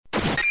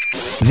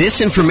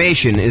This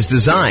information is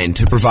designed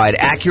to provide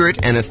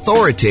accurate and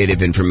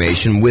authoritative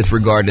information with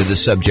regard to the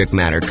subject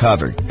matter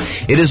covered.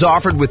 It is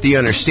offered with the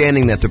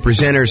understanding that the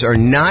presenters are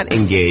not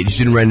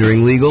engaged in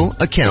rendering legal,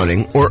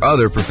 accounting, or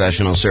other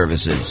professional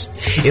services.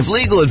 If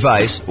legal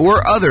advice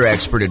or other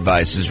expert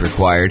advice is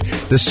required,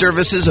 the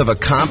services of a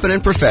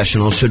competent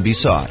professional should be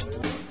sought.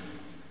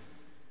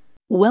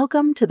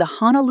 Welcome to the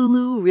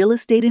Honolulu Real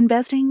Estate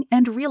Investing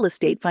and Real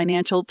Estate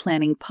Financial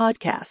Planning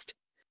Podcast.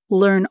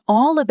 Learn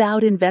all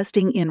about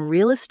investing in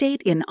real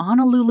estate in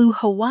Honolulu,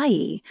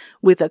 Hawaii,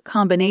 with a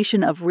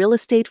combination of real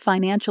estate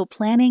financial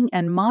planning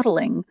and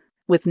modeling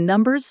with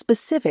numbers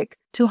specific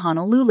to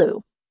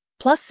Honolulu,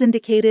 plus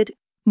syndicated,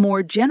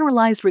 more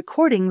generalized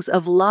recordings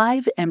of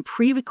live and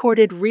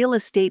pre-recorded real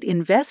estate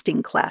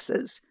investing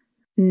classes,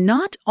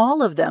 not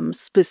all of them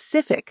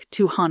specific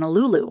to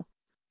Honolulu.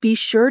 Be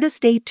sure to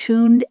stay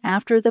tuned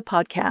after the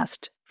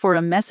podcast for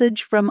a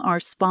message from our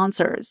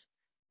sponsors.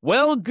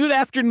 Well, good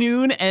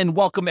afternoon and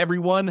welcome,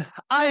 everyone.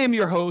 I am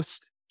your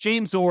host,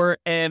 James Orr,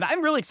 and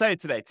I'm really excited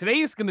today.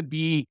 Today is going to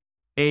be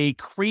a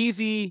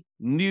crazy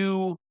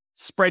new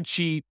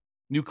spreadsheet,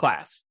 new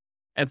class.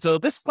 And so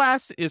this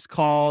class is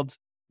called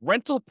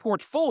Rental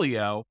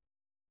Portfolio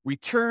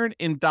Return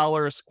in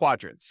Dollars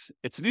Quadrants.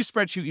 It's a new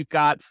spreadsheet you've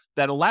got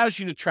that allows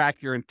you to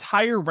track your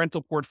entire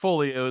rental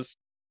portfolio's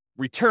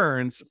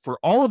returns for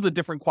all of the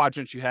different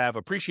quadrants you have: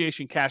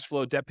 appreciation, cash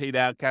flow, debt pay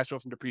down, cash flow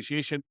from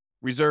depreciation,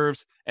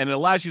 reserves, and it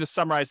allows you to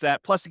summarize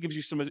that. Plus, it gives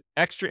you some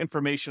extra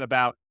information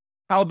about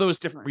how those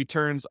different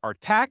returns are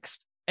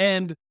taxed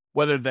and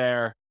whether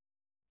they're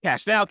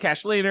cash now,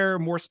 cash later,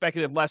 more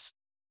speculative, less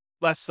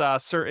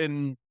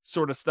certain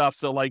sort of stuff.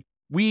 So like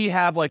we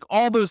have like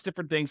all those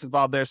different things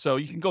involved there. So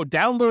you can go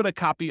download a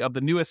copy of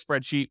the newest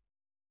spreadsheet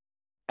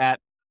at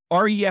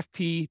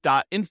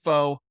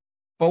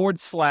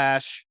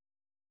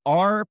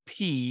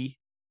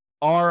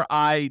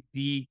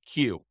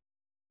refp.info/RPRIDQ.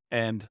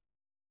 And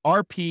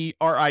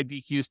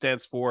RPRIDQ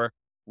stands for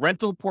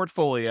Rental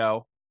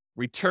Portfolio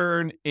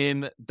Return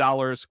in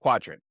Dollars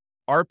Quadrant.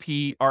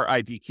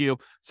 RPRIDQ.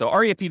 So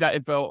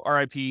REFP.info,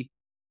 RIP,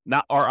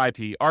 not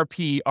RIP,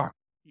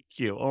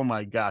 RPRIDQ. Oh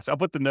my gosh. I'll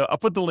put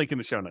the link in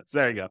the show notes.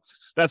 There you go.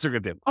 That's what we're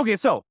going to do. Okay,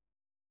 so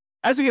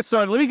as we get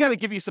started, let me kind of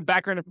give you some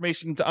background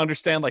information to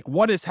understand like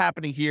what is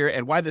happening here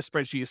and why this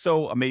spreadsheet is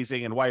so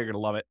amazing and why you're going to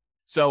love it.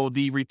 So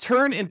the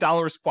Return in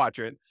Dollars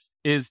Quadrant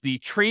is the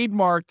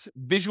trademarked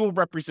visual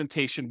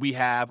representation we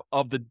have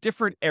of the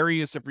different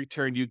areas of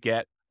return you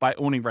get by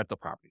owning rental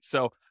properties.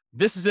 So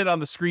this is it on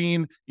the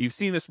screen. You've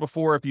seen this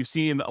before if you've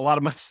seen a lot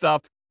of my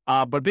stuff,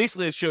 but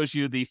basically it shows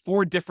you the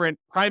 4 different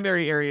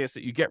primary areas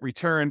that you get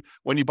return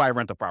when you buy a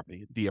rental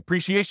property. The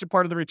appreciation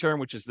part of the return,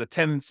 which is the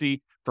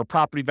tendency for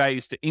property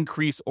values to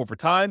increase over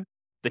time.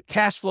 The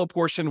cash flow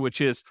portion,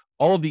 which is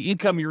all of the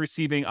income you're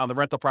receiving on the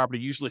rental property,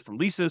 usually from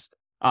leases,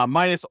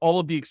 minus all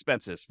of the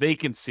expenses: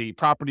 vacancy,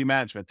 property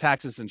management,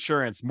 taxes,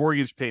 insurance,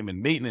 mortgage payment,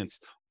 maintenance,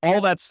 all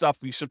that stuff.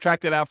 We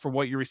subtract it out from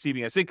what you're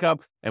receiving as income,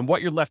 and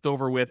what you're left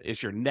over with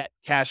is your net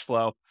cash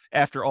flow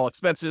after all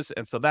expenses.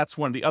 And so that's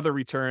one of the other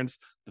returns.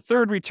 The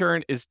third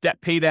return is debt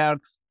pay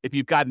down. If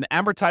you've got an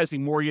amortizing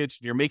mortgage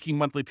and you're making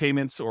monthly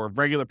payments or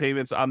regular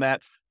payments on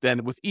that,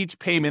 then with each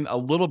payment, a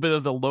little bit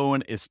of the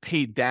loan is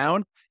paid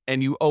down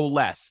and you owe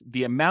less.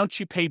 The amount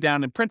you pay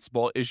down in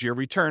principal is your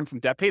return from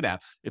debt pay down.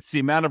 It's the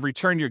amount of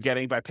return you're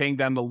getting by paying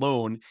down the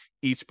loan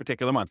each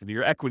particular month, and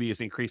your equity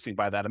is increasing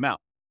by that amount.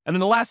 And then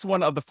the last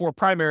one of the 4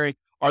 primary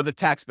are the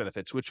tax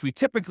benefits, which we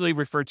typically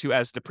refer to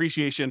as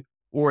depreciation,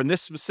 or in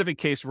this specific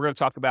case, we're going to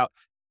talk about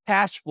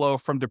cash flow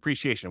from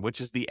depreciation,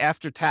 which is the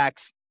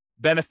after-tax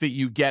benefit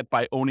you get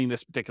by owning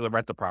this particular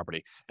rental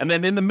property. And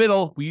then in the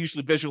middle, we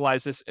usually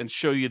visualize this and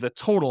show you the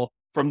total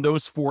from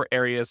those 4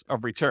 areas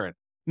of return.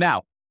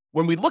 Now,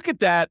 when we look at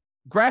that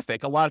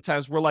graphic, a lot of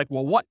times we're like,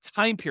 well, what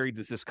time period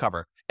does this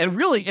cover? And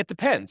really, it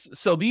depends.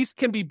 So these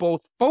can be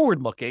both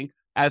forward-looking,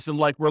 as in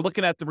like we're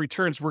looking at the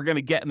returns we're going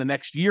to get in the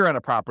next year on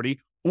a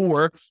property,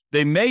 or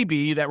they may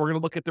be that we're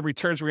going to look at the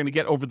returns we're going to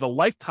get over the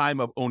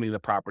lifetime of owning the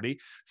property.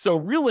 So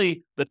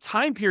really, the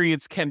time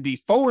periods can be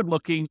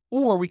forward-looking,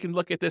 or we can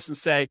look at this and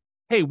say,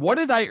 hey, what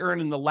did I earn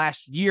in the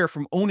last year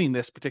from owning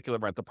this particular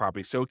rental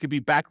property? So it could be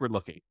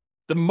backward-looking.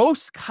 The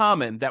most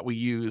common that we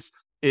use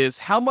is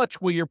how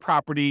much will your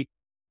property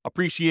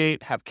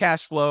appreciate, have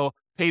cash flow,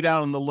 pay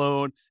down on the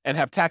loan, and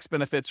have tax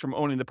benefits from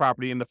owning the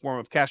property in the form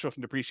of cash flow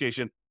from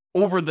depreciation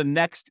over the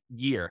next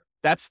year.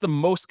 That's the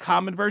most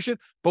common version,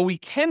 but we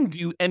can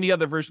do any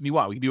other version you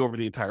want. We can do over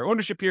the entire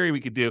ownership period. We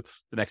could do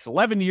the next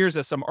 11 years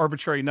as some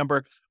arbitrary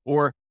number,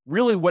 or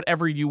really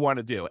whatever you want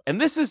to do.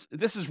 And this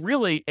is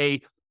really a,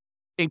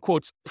 in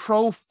quotes,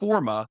 pro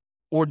forma,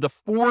 or the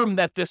form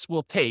that this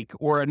will take,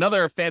 or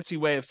another fancy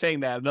way of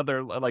saying that,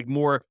 another like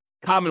more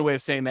common way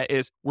of saying that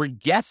is we're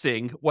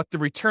guessing what the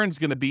return is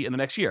going to be in the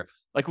next year.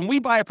 Like when we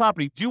buy a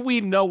property, do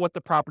we know what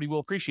the property will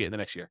appreciate in the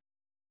next year?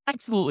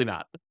 Absolutely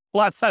not. A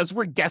lot of times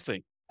we're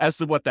guessing as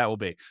to what that will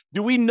be.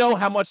 Do we know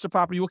how much the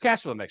property will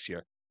cash flow next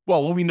year?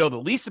 Well, we know the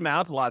lease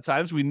amount, a lot of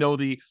times we know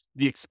the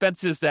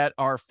expenses that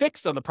are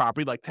fixed on the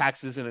property, like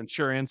taxes and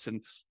insurance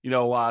and,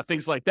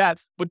 things like that.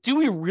 But do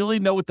we really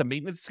know what the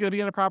maintenance is going to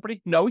be on a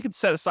property? No, we can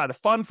set aside a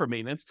fund for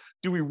maintenance.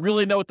 Do we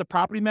really know what the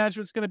property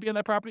management is going to be on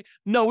that property?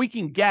 No, we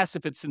can guess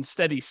if it's in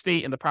steady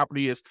state and the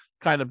property is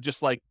kind of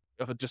just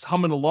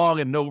humming along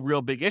and no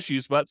real big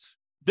issues. But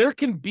there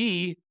can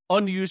be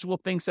unusual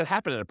things that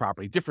happen in a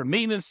property, different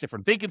maintenance,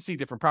 different vacancy,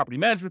 different property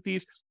management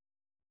fees.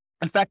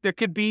 In fact, there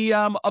could be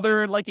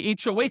other like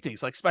HOA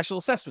things, like special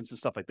assessments and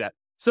stuff like that.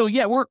 So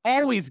yeah, we're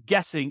always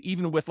guessing,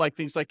 even with like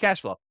things like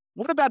cash flow.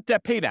 What about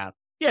debt pay down?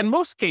 Yeah, in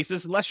most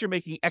cases, unless you're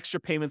making extra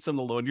payments on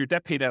the loan, your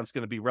debt pay down is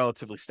going to be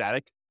relatively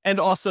static. And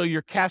also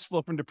your cash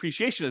flow from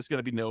depreciation is going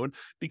to be known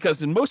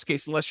because in most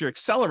cases, unless you're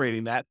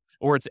accelerating that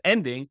or it's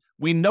ending,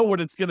 we know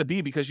what it's going to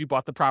be because you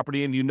bought the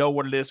property and you know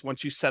what it is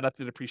once you set up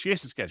the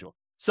depreciation schedule.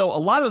 So a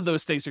lot of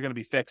those things are going to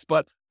be fixed,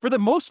 but for the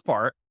most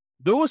part,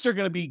 those are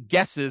going to be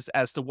guesses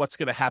as to what's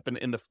going to happen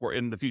in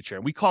the future.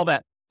 And we call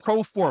that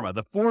pro forma,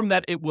 the form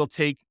that it will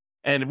take.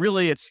 And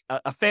really, it's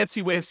a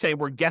fancy way of saying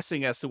we're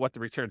guessing as to what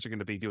the returns are going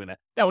to be doing that.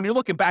 Now, when you're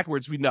looking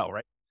backwards, we know,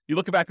 right? You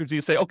look backwards and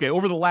you say, okay,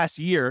 over the last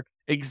year,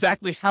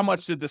 exactly how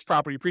much did this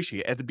property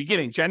appreciate? At the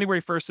beginning,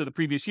 January 1st of the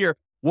previous year,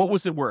 what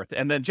was it worth?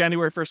 And then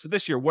January 1st of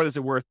this year, what is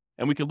it worth?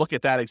 And we can look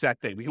at that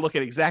exact thing. We can look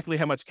at exactly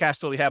how much cash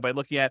flow we have by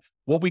looking at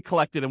what we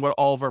collected and what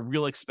all of our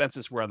real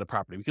expenses were on the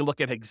property. We can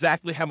look at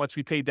exactly how much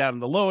we paid down in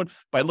the loan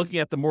by looking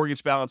at the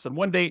mortgage balance on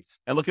one date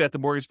and looking at the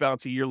mortgage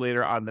balance a year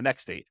later on the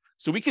next date.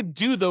 So we can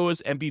do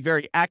those and be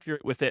very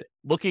accurate with it,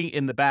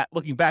 looking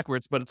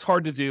backwards, but it's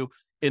hard to do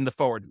in the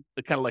forward,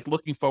 kind of like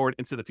looking forward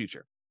into the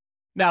future.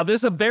 Now,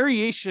 there's a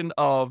variation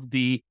of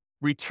the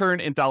return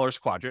in dollars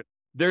quadrant.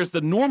 There's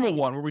the normal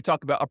one where we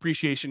talk about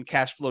appreciation,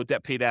 cash flow,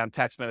 debt pay down,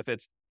 tax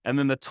benefits, and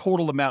then the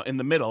total amount in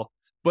the middle.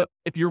 But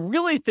if you're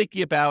really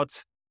thinking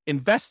about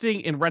investing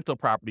in rental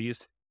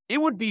properties, it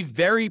would be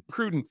very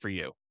prudent for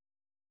you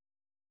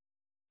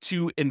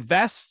to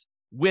invest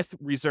with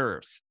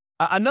reserves.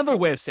 Another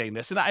way of saying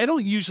this, and I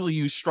don't usually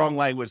use strong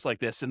language like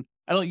this, and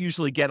I don't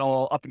usually get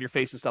all up in your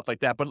face and stuff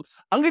like that, but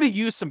I'm going to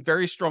use some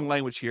very strong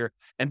language here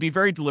and be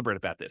very deliberate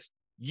about this.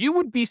 You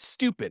would be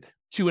stupid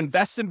to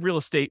invest in real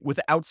estate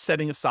without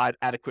setting aside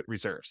adequate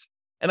reserves.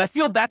 And I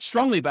feel that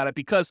strongly about it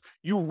because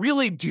you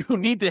really do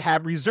need to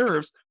have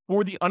reserves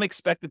for the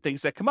unexpected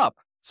things that come up.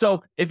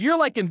 So if you're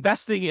like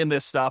investing in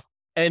this stuff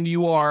and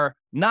you are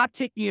not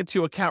taking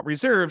into account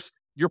reserves,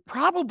 you're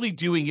probably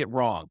doing it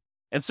wrong.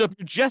 And so if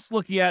you're just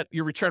looking at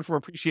your return from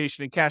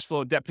appreciation and cash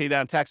flow, debt pay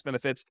down, tax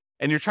benefits,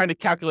 and you're trying to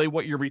calculate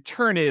what your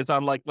return is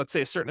on, like, let's say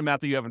a certain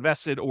amount that you have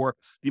invested or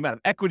the amount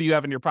of equity you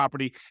have in your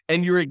property,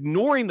 and you're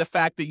ignoring the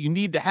fact that you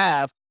need to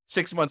have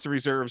 6 months of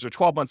reserves or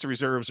 12 months of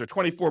reserves or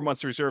 24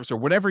 months of reserves or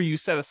whatever you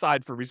set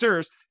aside for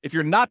reserves, if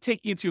you're not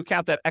taking into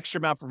account that extra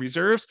amount for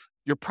reserves,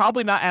 you're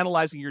probably not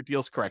analyzing your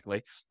deals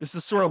correctly. This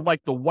is sort of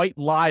like the white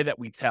lie that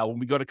we tell when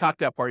we go to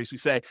cocktail parties. We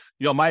say,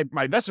 my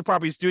investment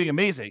property is doing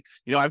amazing.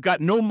 I've got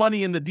no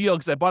money in the deal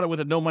because I bought it with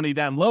a no money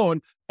down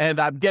loan and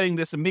I'm getting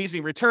this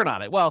amazing return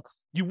on it. Well,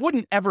 you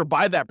wouldn't ever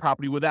buy that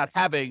property without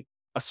having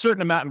a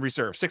certain amount in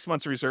reserve, 6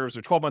 months of reserves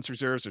or 12 months of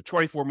reserves or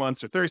 24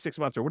 months or 36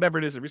 months or whatever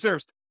it is in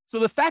reserves. So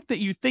the fact that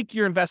you think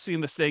you're investing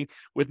in this thing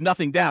with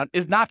nothing down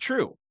is not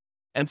true.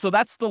 And so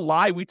that's the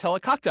lie we tell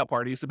at cocktail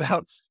parties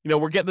about,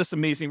 we're getting this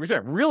amazing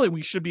return. Really,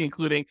 we should be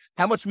including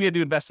how much we had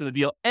to invest in the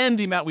deal and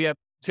the amount we have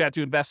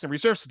to invest in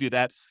reserves to do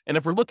that. And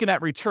if we're looking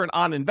at return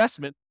on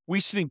investment, we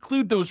should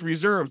include those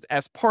reserves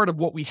as part of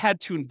what we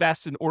had to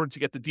invest in order to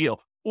get the deal.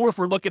 Or if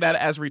we're looking at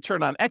it as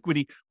return on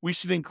equity, we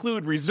should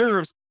include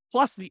reserves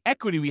plus the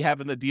equity we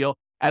have in the deal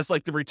as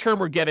like the return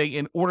we're getting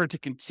in order to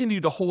continue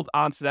to hold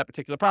on to that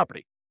particular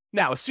property.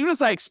 Now, as soon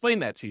as I explain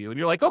that to you and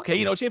you're like,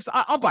 okay, James,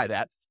 I'll buy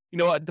that.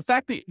 The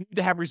fact that you need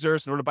to have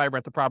reserves in order to buy or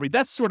rent the property,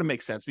 that sort of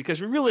makes sense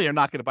because we really are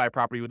not going to buy a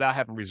property without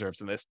having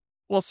reserves in this.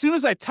 Well, as soon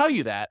as I tell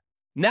you that,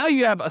 now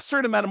you have a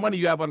certain amount of money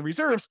you have on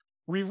reserves,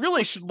 we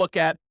really should look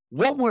at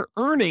what we're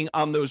earning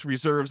on those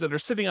reserves that are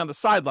sitting on the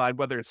sideline,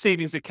 whether it's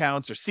savings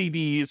accounts or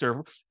CDs,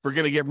 or if we're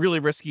going to get really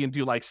risky and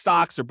do like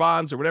stocks or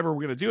bonds or whatever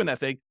we're going to do in that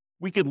thing.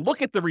 We can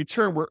look at the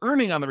return we're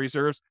earning on the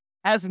reserves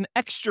as an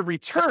extra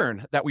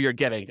return that we are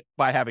getting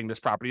by having this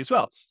property as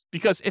well.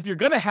 Because if you're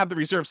going to have the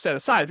reserve set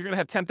aside, if you're going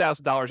to have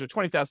 $10,000 or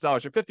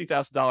 $20,000 or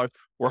 $50,000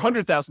 or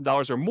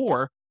 $100,000 or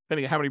more,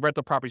 depending on how many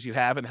rental properties you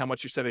have and how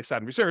much you're setting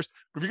aside in reserves,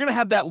 but if you're going to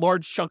have that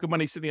large chunk of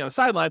money sitting on the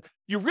sideline,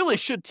 you really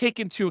should take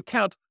into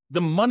account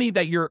the money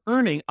that you're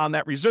earning on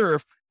that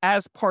reserve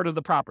as part of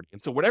the property.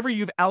 And so whatever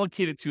you've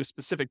allocated to a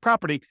specific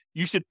property,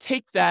 you should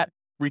take that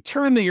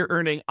return that you're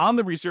earning on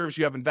the reserves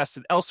you have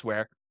invested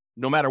elsewhere,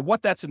 no matter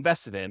what that's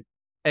invested in,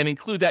 and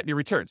include that in your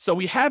return. So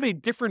we have a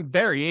different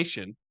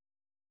variation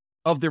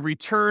of the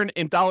return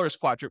in dollars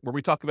quadrant where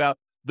we talk about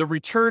the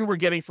return we're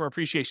getting from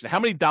appreciation. How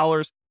many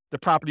dollars the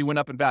property went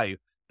up in value?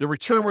 The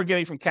return we're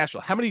getting from cash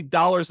flow. How many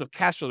dollars of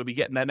cash flow do we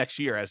get in that next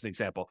year, as an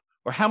example?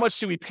 Or how much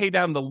do we pay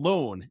down the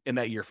loan in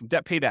that year from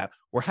debt pay down?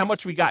 Or how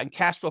much we got in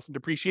cash flow from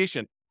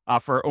depreciation?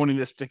 for owning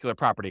this particular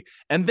property.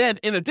 And then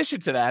in addition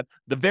to that,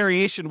 the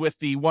variation with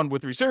the one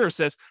with reserves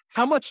says,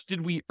 how much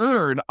did we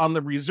earn on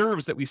the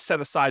reserves that we set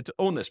aside to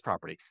own this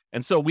property?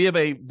 And so we have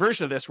a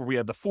version of this where we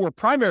have the 4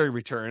 primary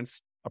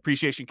returns: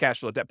 appreciation, cash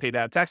flow, debt paid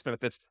down, tax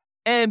benefits.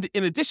 And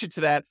in addition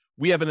to that,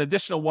 we have an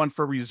additional one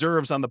for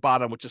reserves on the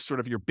bottom, which is sort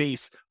of your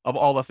base of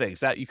all the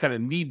things that you kind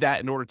of need that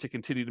in order to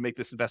continue to make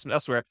this investment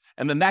elsewhere.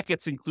 And then that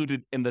gets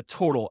included in the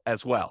total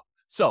as well.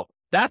 So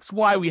that's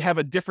why we have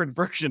a different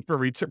version for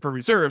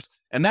reserves.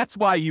 And that's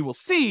why you will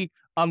see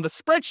on the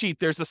spreadsheet,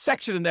 there's a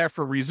section in there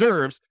for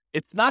reserves.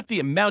 It's not the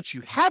amount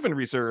you have in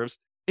reserves.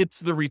 It's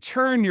the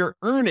return you're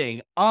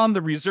earning on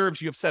the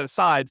reserves you have set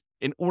aside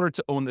in order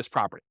to own this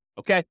property.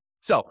 Okay.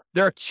 So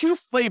there are 2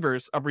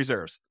 flavors of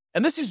reserves.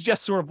 And this is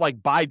just sort of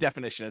like by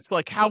definition. It's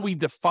like how we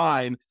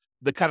define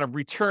the kind of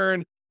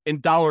return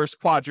in dollars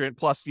quadrant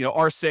plus,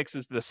 R6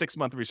 is the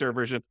 6-month reserve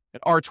version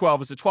and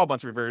R12 is the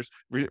 12-month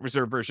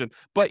reserve version.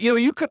 But,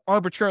 you could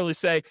arbitrarily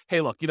say,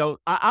 hey, look,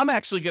 I'm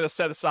actually going to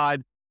set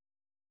aside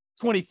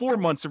 24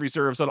 months of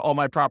reserves on all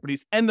my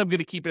properties, and I'm going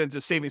to keep it into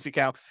a savings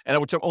account, and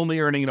which I'm only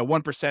earning, 1%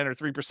 or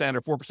 3%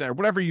 or 4% or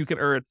whatever you can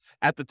earn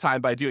at the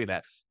time by doing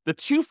that. The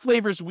 2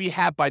 flavors we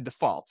have by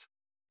default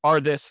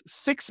are this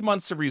 6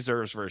 months of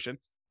reserves version,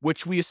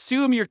 which we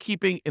assume you're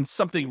keeping in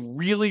something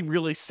really,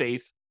 really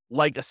safe,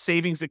 like a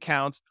savings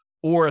account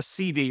or a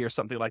CD or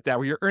something like that,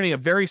 where you're earning a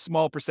very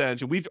small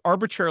percentage. And we've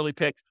arbitrarily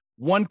picked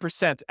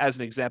 1% as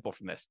an example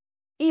from this.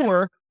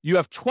 Or you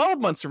have 12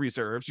 months of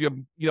reserves.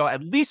 You have,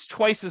 at least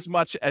twice as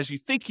much as you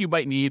think you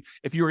might need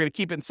if you were going to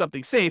keep it in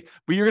something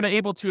safe, but you're going to be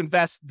able to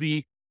invest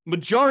the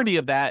majority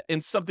of that in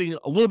something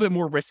a little bit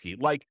more risky,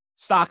 like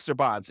stocks or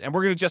bonds. And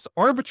we're going to just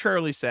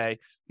arbitrarily say,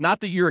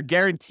 not that you're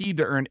guaranteed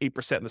to earn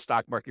 8% in the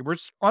stock market. We're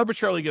just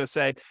arbitrarily going to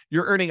say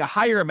you're earning a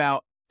higher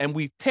amount. And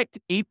we picked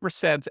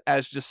 8%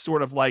 as just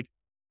sort of like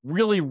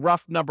really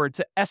rough number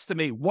to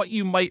estimate what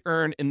you might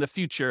earn in the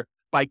future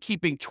by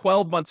keeping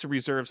 12 months of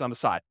reserves on the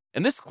side.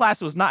 And this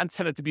class was not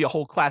intended to be a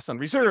whole class on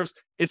reserves.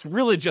 It's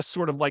really just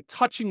sort of like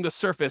touching the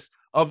surface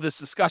of this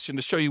discussion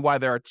to show you why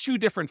there are 2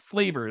 different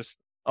flavors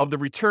of the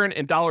return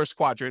in dollars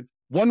quadrant.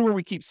 One where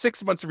we keep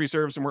 6 months of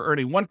reserves and we're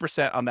earning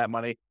 1% on that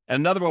money,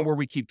 and another one where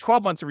we keep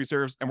 12 months of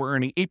reserves and we're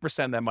earning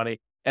 8% on that money.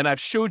 And I've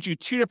showed you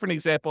 2 different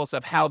examples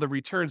of how the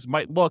returns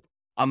might look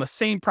on the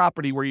same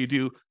property where you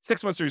do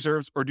 6 months of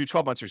reserves or do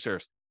 12 months of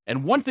reserves.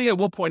 And one thing I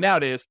will point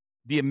out is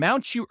the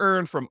amount you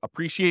earn from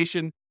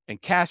appreciation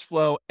and cash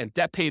flow and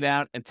debt pay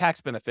down and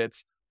tax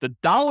benefits, the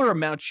dollar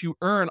amount you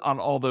earn on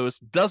all those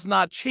does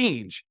not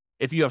change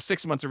if you have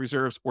 6 months of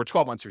reserves or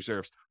 12 months of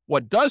reserves.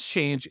 What does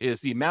change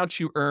is the amount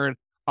you earn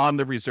on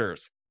the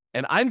reserves.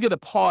 And I'm going to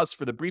pause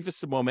for the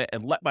briefest moment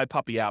and let my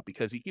puppy out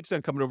because he keeps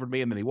on coming over to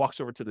me and then he walks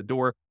over to the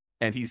door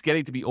and he's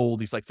getting to be old.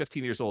 He's like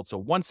 15 years old. So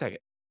 1 second.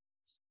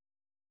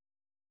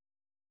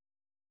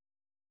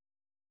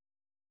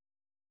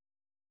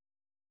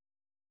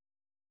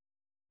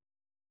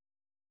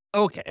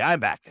 Okay, I'm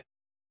back.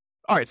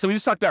 All right, so we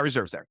just talked about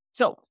reserves there.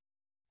 So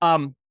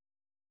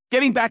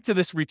getting back to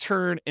this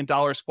return in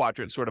dollars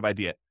quadrant sort of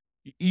idea.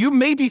 You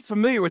may be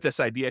familiar with this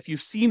idea if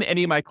you've seen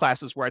any of my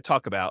classes where I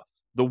talk about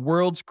the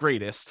world's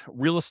greatest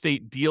real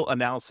estate deal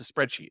analysis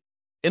spreadsheet.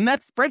 In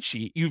that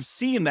spreadsheet, you've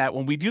seen that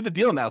when we do the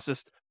deal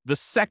analysis, the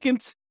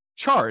second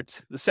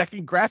chart, the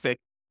second graphic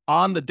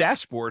on the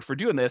dashboard for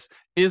doing this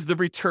is the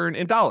return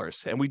in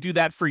dollars. And we do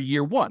that for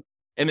year 1.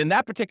 And in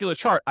that particular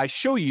chart, I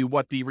show you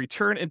what the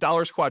return in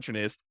dollars quadrant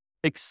is,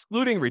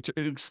 excluding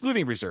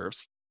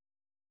reserves.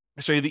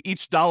 I show you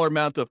each dollar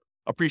amount of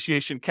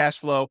appreciation, cash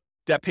flow,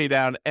 debt pay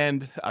down,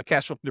 and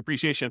cash flow from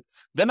depreciation.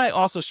 Then I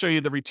also show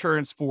you the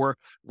returns for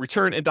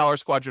return in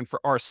dollars quadrant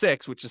for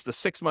R6, which is the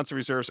 6 months of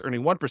reserves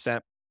earning 1%.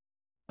 And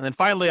then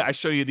finally, I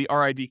show you the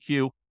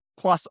RIDQ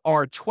plus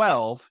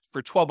R12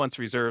 for 12 months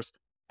reserves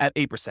at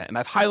 8%. And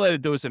I've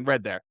highlighted those in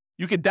red there.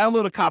 You can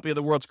download a copy of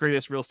the world's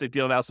greatest real estate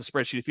deal analysis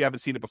spreadsheet. If you haven't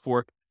seen it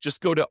before,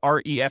 just go to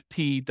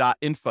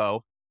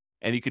refp.info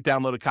and you could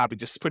download a copy.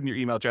 Just put in your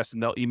email address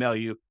and they'll email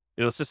you.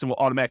 The system will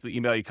automatically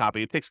email you a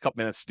copy. It takes a couple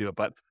minutes to do it,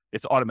 but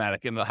it's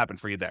automatic and it'll happen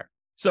for you there.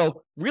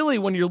 So really,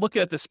 when you're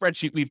looking at the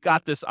spreadsheet, we've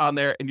got this on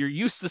there and you're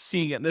used to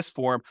seeing it in this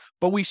form,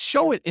 but we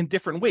show it in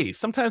different ways.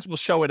 Sometimes we'll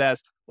show it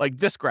as like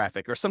this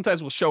graphic, or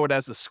sometimes we'll show it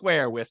as a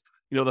square with,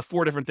 the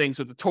 4 different things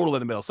with the total in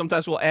the middle.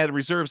 Sometimes we'll add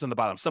reserves on the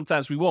bottom.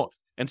 Sometimes we won't.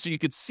 And so you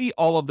could see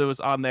all of those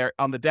on there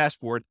on the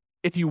dashboard.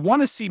 If you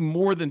want to see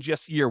more than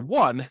just year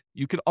 1,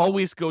 you can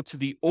always go to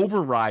the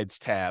overrides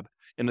tab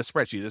in the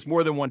spreadsheet. There's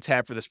more than one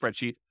tab for the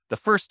spreadsheet. The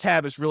first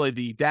tab is really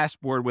the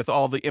dashboard with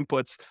all the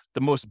inputs,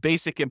 the most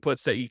basic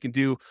inputs that you can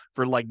do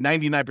for like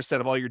 99%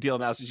 of all your deal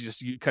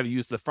analysis. You kind of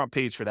use the front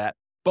page for that.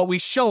 But we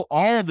show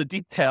all of the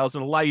details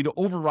and allow you to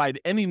override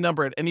any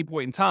number at any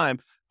point in time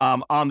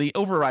on the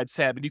overrides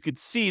tab. And you could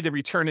see the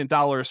return in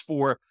dollars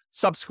for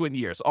subsequent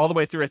years, all the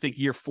way through, I think,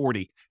 year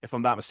 40, if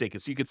I'm not mistaken.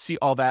 So you could see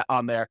all that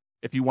on there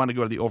if you want to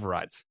go to the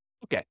overrides.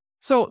 Okay,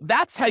 so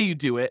that's how you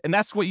do it. And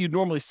that's what you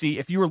normally see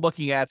if you were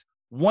looking at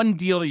one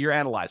deal that you're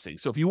analyzing.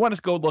 So if you want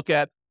to go look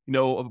at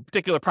a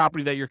particular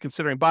property that you're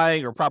considering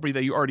buying or a property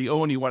that you already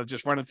own, you want to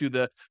just run it through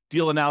the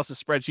deal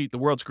analysis spreadsheet, the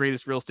world's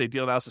greatest real estate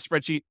deal analysis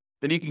spreadsheet,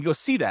 then you can go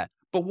see that.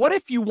 But what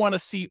if you want to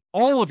see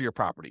all of your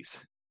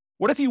properties?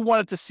 What if you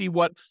wanted to see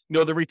what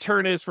the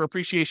return is for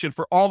appreciation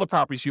for all the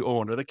properties you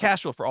own, or the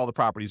cash flow for all the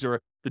properties,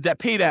 or the debt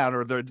pay down,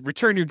 or the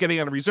return you're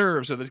getting on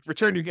reserves, or the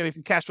return you're getting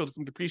from cash flow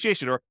from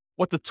depreciation, or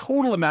what the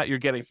total amount you're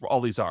getting for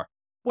all these are?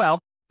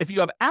 Well, if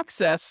you have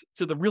access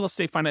to the real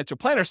estate financial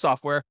planner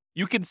software,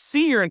 you can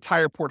see your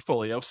entire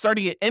portfolio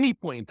starting at any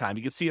point in time.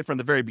 You can see it from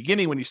the very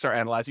beginning when you start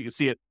analyzing. You can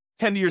see it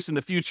 10 years in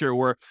the future,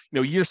 or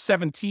year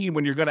 17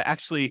 when you're going to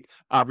actually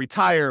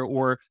retire,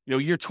 or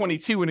year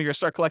 22 when you're going to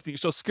start collecting your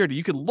Social Security.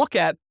 You can look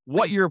at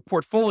what your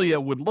portfolio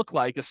would look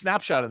like, a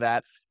snapshot of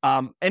that,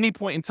 any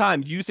point in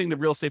time using the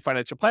real estate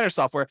financial planner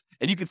software,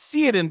 and you can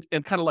see it in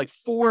kind of like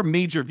 4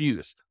 major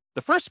views.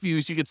 The first view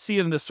is you can see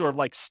it in this sort of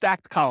like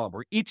stacked column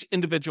where each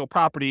individual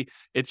property,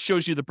 it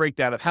shows you the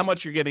breakdown of how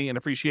much you're getting in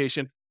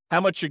appreciation,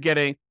 how much you're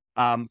getting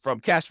from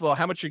cash flow,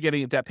 how much you're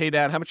getting in debt pay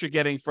down, how much you're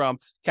getting from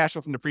cash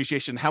flow from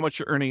depreciation, how much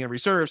you're earning in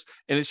reserves.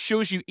 And it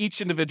shows you each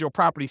individual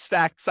property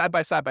stacked side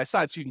by side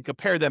so you can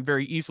compare them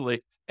very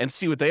easily and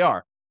see what they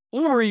are.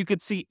 Or you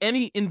could see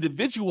any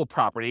individual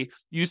property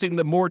using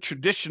the more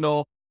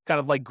traditional kind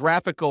of like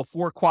graphical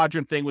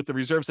 4-quadrant thing with the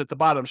reserves at the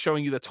bottom,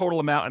 showing you the total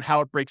amount and how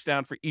it breaks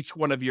down for each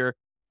one of your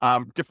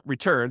different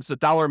returns, the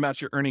dollar amounts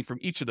you're earning from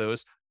each of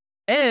those.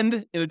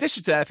 And in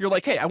addition to that, if you're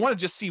like, hey, I want to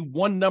just see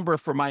one number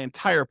for my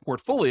entire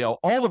portfolio,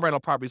 all the rental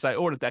properties I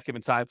own at that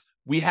given time,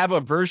 we have a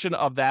version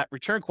of that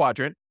return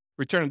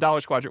in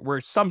dollars quadrant, where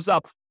it sums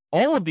up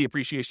all of the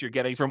appreciation you're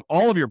getting from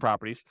all of your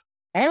properties,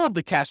 all of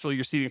the cash flow you're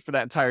receiving for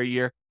that entire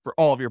year for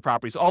all of your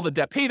properties, all the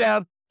debt pay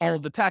down, all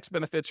of the tax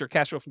benefits or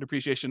cash flow from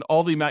depreciation,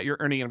 all the amount you're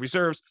earning in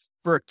reserves,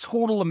 for a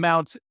total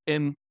amount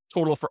in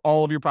total for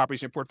all of your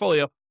properties in your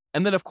portfolio.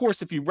 And then, of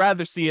course, if you'd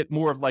rather see it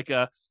more of like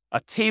a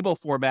table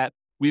format,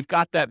 we've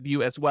got that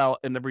view as well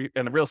in the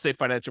Real Estate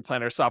Financial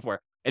Planner software.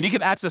 And you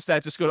can access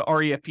that. Just go to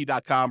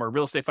refp.com or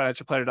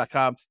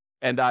realestatefinancialplanner.com,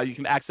 and you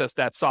can access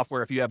that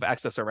software if you have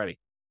access already.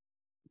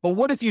 But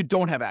what if you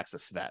don't have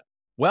access to that?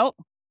 Well,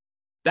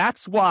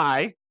 that's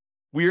why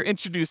we're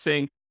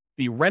introducing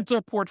the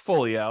rental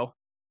portfolio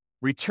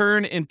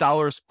return in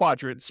dollars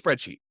quadrant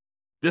spreadsheet.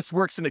 This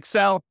works in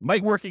Excel,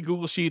 might work in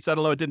Google Sheets. I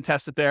don't know. I didn't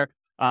test it there.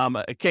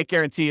 I can't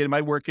guarantee it. It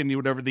might work in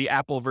whatever the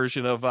Apple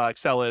version of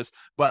Excel is,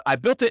 but I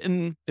built it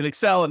in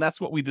Excel, and that's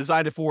what we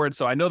designed it for. And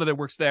so I know that it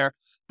works there.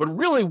 But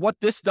really what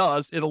this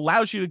does, it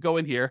allows you to go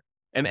in here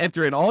and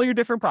enter in all your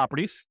different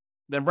properties,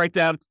 then write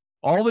down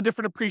all the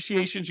different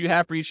appreciations you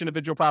have for each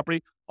individual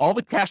property, all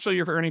the cash flow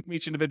you're earning from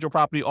each individual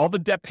property, all the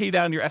debt pay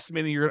down you're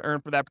estimating you're going to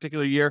earn for that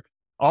particular year,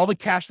 all the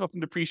cash flow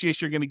from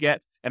depreciation you're going to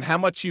get, and how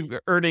much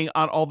you're earning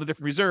on all the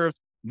different reserves.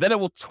 Then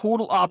it will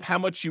total up how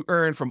much you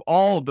earn from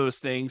all of those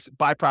things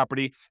by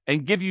property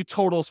and give you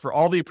totals for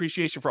all the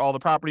appreciation for all the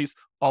properties,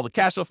 all the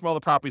cash flow from all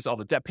the properties, all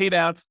the debt pay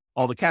down,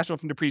 all the cash flow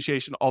from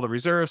depreciation, all the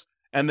reserves,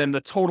 and then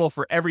the total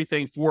for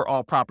everything for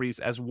all properties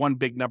as one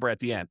big number at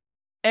the end.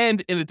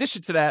 And in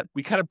addition to that,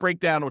 we kind of break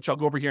down, which I'll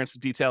go over here in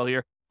some detail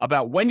here,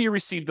 about when you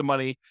receive the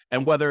money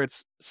and whether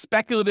it's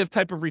speculative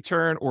type of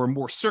return or a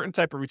more certain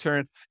type of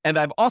return. And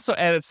I've also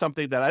added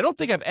something that I don't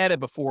think I've added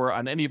before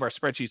on any of our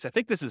spreadsheets. I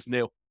think this is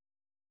new.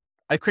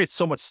 I create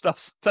so much stuff,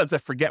 sometimes I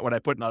forget what I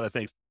put in other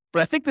things,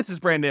 but I think this is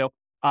brand new.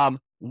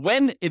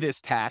 When it is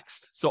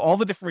taxed, so all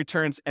the different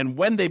returns and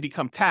when they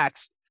become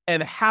taxed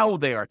and how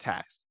they are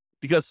taxed,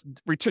 because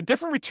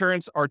different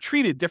returns are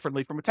treated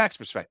differently from a tax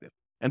perspective.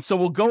 And so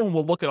we'll go and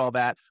we'll look at all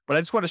that, but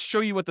I just want to show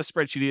you what the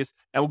spreadsheet is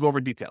and we'll go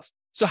over details.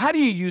 So how do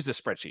you use this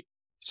spreadsheet?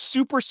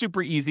 Super,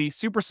 super easy,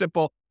 super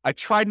simple. I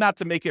tried not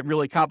to make it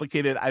really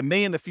complicated. I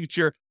may in the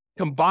future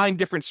combine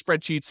different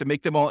spreadsheets and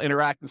make them all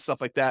interact and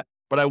stuff like that.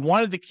 But I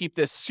wanted to keep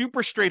this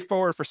super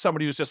straightforward for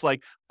somebody who's just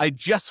like, I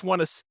just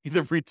want to see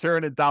the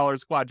return in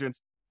dollars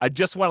quadrants. I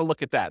just want to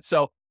look at that.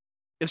 So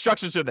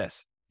instructions are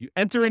this. You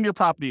enter in your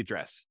property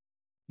address.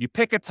 You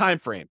pick a time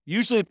frame.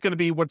 Usually it's going to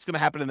be what's going to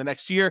happen in the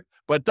next year,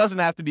 but it doesn't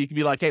have to be. It can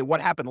be like, hey,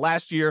 what happened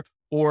last year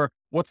or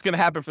what's going to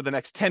happen for the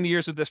next 10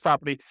 years with this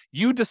property.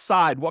 You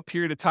decide what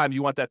period of time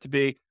you want that to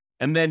be.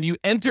 And then you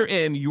enter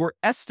in your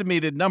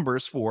estimated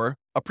numbers for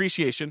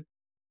appreciation,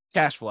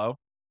 cash flow,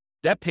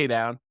 debt pay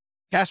down,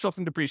 cash flow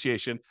from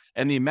depreciation,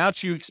 and the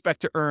amount you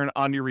expect to earn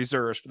on your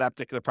reserves for that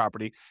particular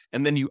property.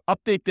 And then you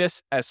update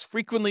this as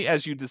frequently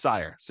as you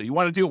desire. So you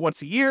want to do it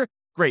once a year?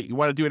 Great. You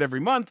want to do it every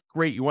month?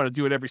 Great. You want to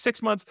do it every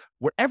 6 months?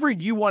 Whatever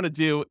you want to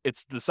do,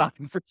 it's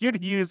designed for you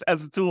to use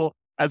as a tool,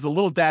 as a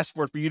little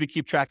dashboard for you to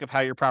keep track of how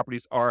your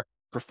properties are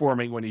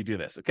performing when you do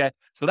this. Okay.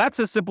 So that's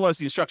as simple as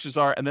the instructions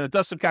are. And then it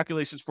does some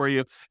calculations for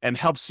you and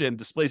helps you and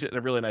displays it in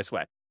a really nice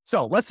way.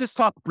 So let's just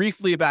talk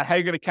briefly about how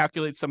you're going to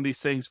calculate some of these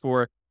things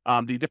for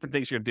the different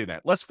things you're going to do now.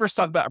 Let's first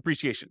talk about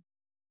appreciation.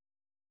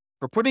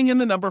 For putting in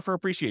the number for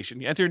appreciation,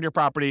 you enter in your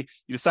property,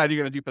 you decide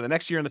you're going to do for the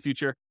next year in the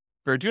future.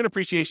 For doing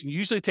appreciation, you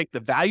usually take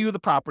the value of the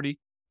property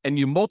and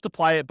you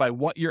multiply it by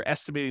what you're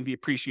estimating the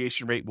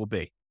appreciation rate will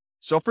be.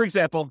 So for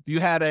example, if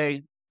you had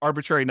a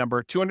arbitrary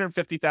number,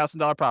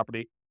 $250,000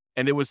 property,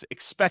 and it was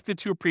expected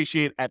to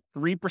appreciate at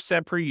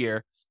 3% per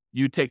year,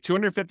 you'd take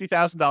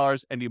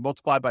 $250,000 and you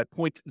multiply by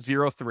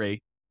 0.03,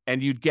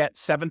 and you'd get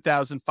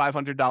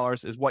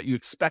 $7,500 is what you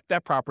expect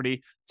that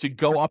property to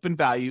go up in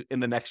value in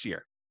the next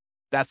year.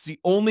 That's the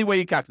only way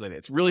you calculate it.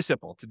 It's really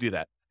simple to do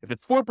that. If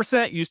it's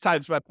 4%, use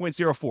times by 0.04.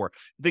 If you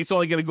think it's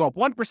only going to go up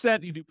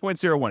 1%, you do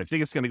 0.01. If you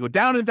think it's going to go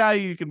down in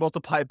value, you can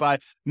multiply it by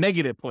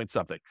negative point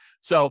something.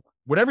 So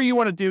whatever you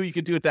want to do, you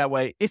can do it that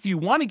way. If you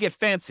want to get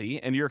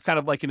fancy and you're kind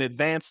of like an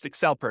advanced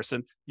Excel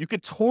person, you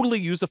could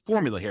totally use a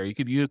formula here. You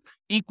could use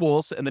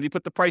equals, and then you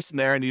put the price in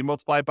there and you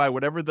multiply it by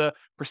whatever the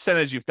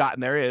percentage you've gotten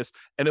there is,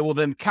 and it will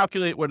then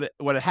calculate what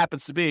it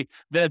happens to be.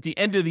 Then at the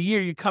end of the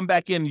year, you come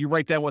back in and you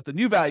write down what the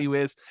new value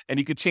is, and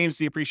you could change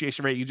the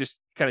appreciation rate. You just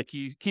kind of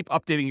keep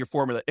updating your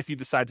formula if you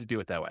decide to do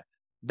it that way.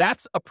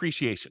 That's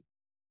appreciation.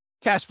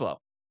 Cash flow.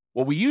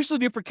 What we usually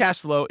do for cash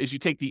flow is you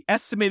take the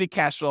estimated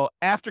cash flow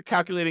after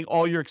calculating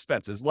all your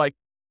expenses, like,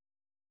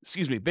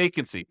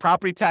 vacancy,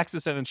 property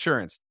taxes and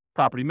insurance,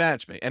 property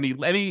management,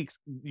 any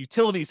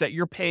utilities that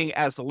you're paying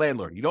as the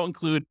landlord. You don't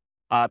include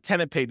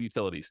tenant-paid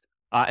utilities,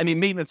 any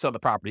maintenance on the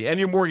property, and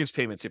your mortgage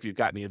payments if you've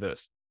got any of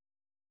those.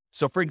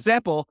 So, for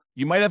example,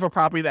 you might have a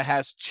property that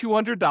has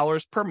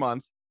 $200 per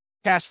month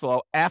cash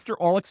flow after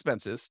all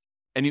expenses,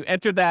 and you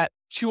enter that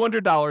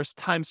 $200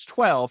 times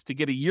 12 to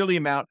get a yearly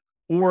amount,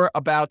 or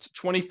about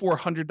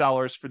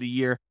 $2,400 for the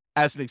year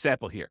as an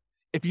example here.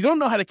 If you don't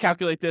know how to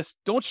calculate this,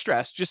 don't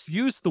stress. Just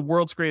use the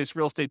world's greatest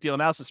real estate deal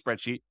analysis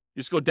spreadsheet.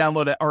 Just go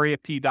download at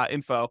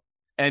refp.info,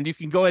 and you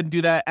can go ahead and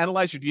do that,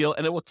 analyze your deal,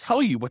 and it will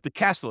tell you what the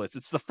cash flow is.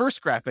 It's the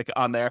first graphic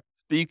on there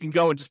that you can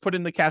go and just put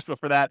in the cash flow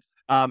for that,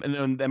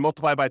 and then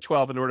multiply by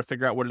 12 in order to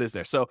figure out what it is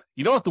there. So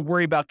you don't have to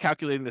worry about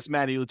calculating this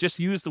manually. Just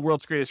use the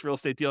world's greatest real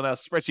estate deal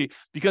analysis spreadsheet,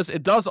 because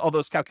it does all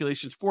those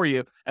calculations for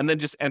you, and then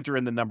just enter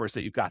in the numbers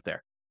that you've got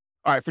there.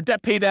 All right, for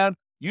debt pay down,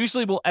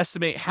 usually we'll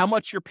estimate how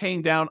much you're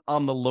paying down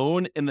on the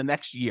loan in the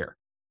next year.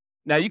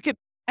 Now, you can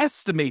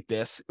estimate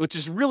this, which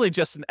is really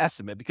just an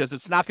estimate because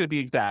it's not going to be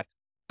exact,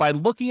 by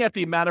looking at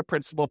the amount of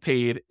principal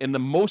paid in the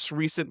most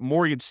recent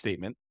mortgage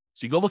statement.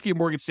 So you go look at your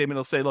mortgage statement,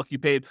 it'll say, look, you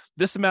paid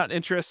this amount in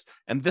interest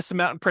and this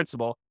amount in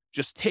principal.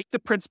 Just take the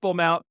principal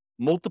amount,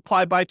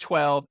 multiply by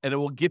 12, and it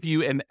will give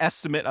you an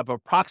estimate of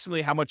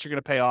approximately how much you're going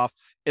to pay off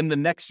in the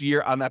next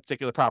year on that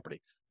particular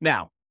property.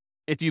 Now,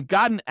 if you've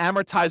got an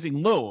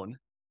amortizing loan,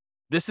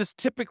 this is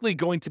typically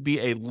going to be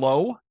a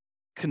low,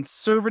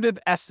 conservative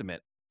estimate,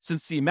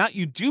 since the amount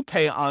you do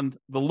pay on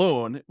the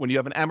loan when you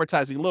have an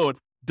amortizing loan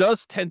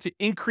does tend to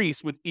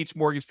increase with each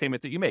mortgage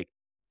payment that you make.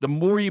 The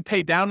more you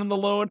pay down on the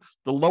loan,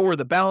 the lower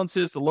the balance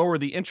is, the lower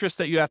the interest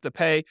that you have to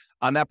pay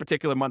on that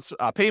particular month's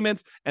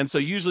payments. And so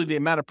usually the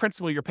amount of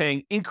principal you're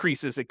paying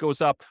increases. It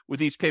goes up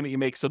with each payment you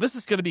make. So this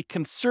is going to be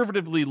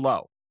conservatively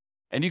low.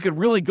 And you can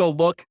really go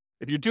look.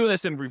 If you're doing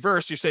this in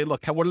reverse, you're saying,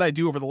 look, what did I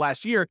do over the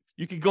last year?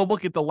 You can go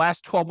look at the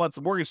last 12 months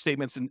of mortgage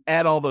statements and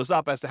add all those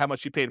up as to how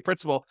much you paid in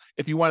principal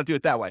if you want to do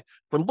it that way.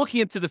 For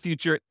looking into the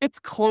future, it's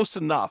close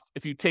enough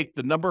if you take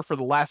the number for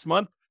the last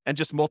month and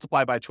just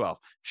multiply by 12.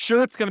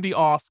 Sure, it's going to be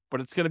off,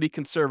 but it's going to be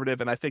conservative,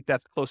 and I think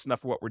that's close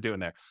enough for what we're doing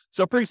there.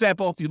 So, for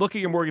example, if you look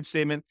at your mortgage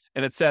statement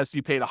and it says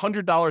you paid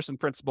 $100 in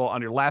principal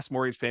on your last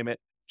mortgage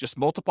payment, just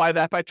multiply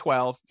that by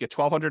 12, get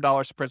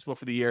 $1,200 in principal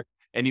for the year,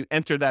 and you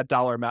enter that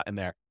dollar amount in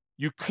there.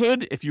 You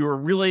could, if you were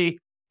really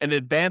an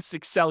advanced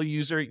Excel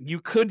user,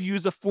 you could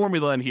use a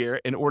formula in here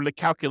in order to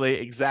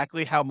calculate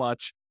exactly how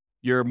much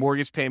your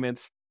mortgage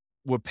payments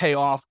would pay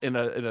off in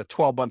a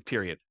 12-month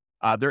period.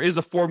 There is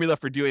a formula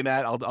for doing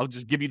that. I'll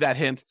just give you that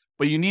hint,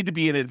 but you need to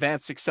be an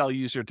advanced Excel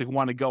user to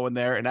want to go in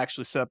there and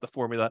actually set up the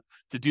formula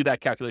to do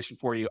that calculation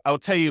for you. I will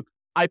tell you,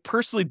 I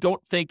personally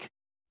don't think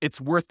it's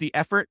worth the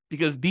effort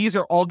because these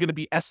are all going to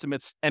be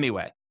estimates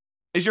anyway.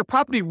 Is your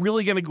property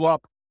really going to go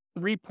up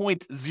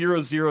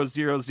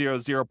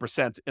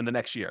 3.00000% in the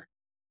next year?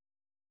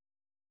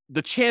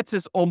 The chance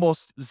is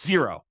almost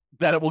zero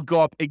that it will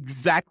go up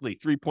exactly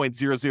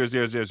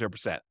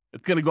 3.00000%.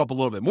 It's going to go up a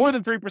little bit more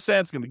than 3%.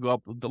 It's going to go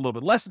up a little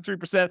bit less than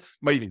 3%.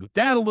 Might even go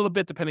down a little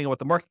bit depending on what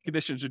the market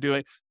conditions are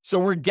doing. So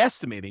we're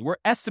guesstimating. We're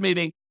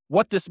estimating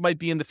what this might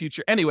be in the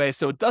future anyway.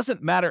 So it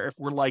doesn't matter if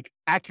we're like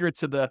accurate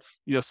to the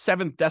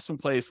seventh decimal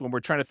place when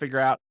we're trying to figure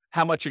out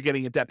how much you're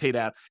getting in debt pay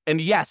down.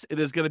 And yes, it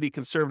is going to be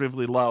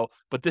conservatively low,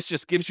 but this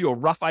just gives you a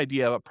rough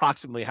idea of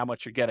approximately how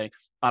much you're getting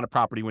on a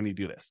property when you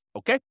do this.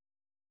 Okay.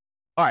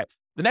 All right.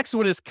 The next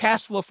one is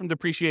cash flow from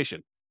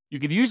depreciation. You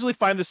can usually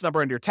find this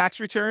number on your tax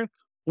return,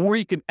 or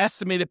you can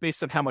estimate it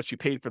based on how much you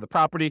paid for the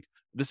property.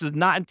 This is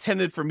not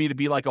intended for me to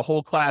be like a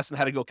whole class on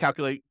how to go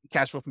calculate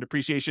cash flow from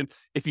depreciation.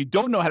 If you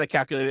don't know how to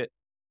calculate it,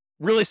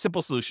 really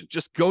simple solution.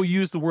 Just go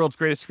use the world's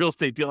greatest real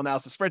estate deal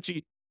analysis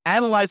spreadsheet.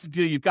 Analyze the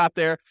deal you've got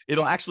there.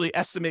 It'll actually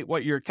estimate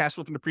what your cash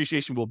flow from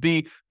depreciation will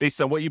be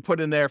based on what you put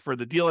in there for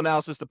the deal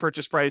analysis, the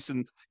purchase price,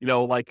 and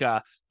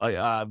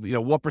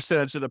what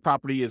percentage of the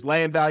property is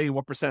land value,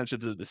 what percentage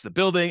of is the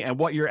building, and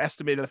what your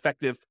estimated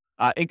effective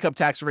income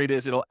tax rate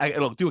is. It'll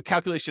do a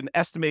calculation to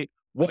estimate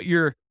what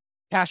your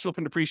cash flow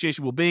from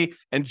depreciation will be,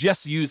 and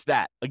just use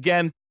that.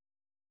 Again,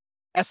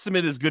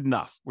 estimate is good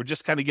enough. We're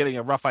just kind of getting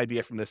a rough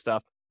idea from this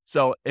stuff.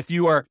 So if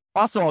you are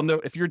also, I'll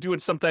note, if you're doing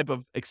some type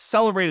of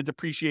accelerated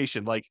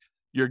depreciation, like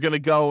you're going to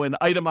go and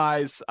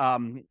itemize,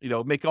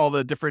 make all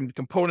the different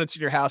components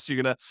in your house.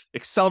 You're going to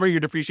accelerate your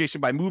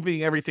depreciation by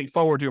moving everything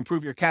forward to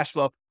improve your cash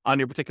flow on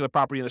your particular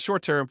property in the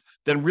short term.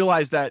 Then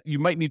realize that you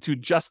might need to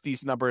adjust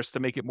these numbers to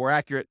make it more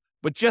accurate,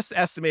 but just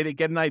estimate it,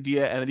 get an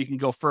idea, and then you can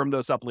go firm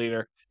those up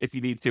later if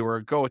you need to, or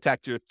go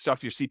talk to your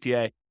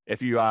CPA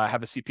if you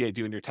have a CPA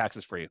doing your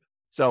taxes for you.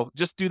 So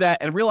just do that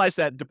and realize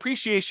that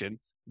depreciation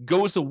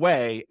goes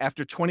away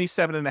after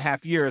 27 and a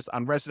half years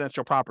on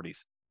residential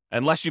properties,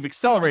 unless you've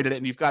accelerated it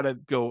and you've got to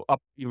go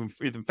up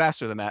even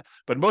faster than that.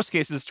 But in most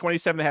cases,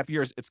 27 and a half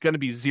years, it's going to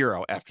be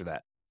zero after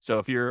that. So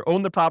if you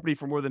own the property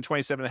for more than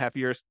 27 and a half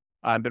years,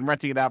 and been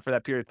renting it out for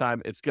that period of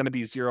time, it's going to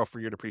be zero for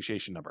your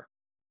depreciation number.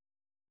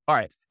 All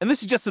right. And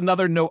this is just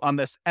another note on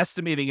this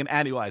estimating and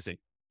annualizing.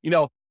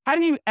 How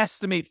do you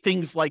estimate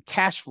things like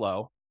cash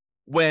flow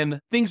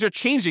when things are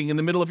changing in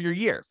the middle of your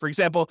year? For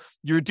example,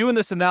 you're doing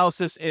this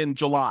analysis in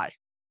July.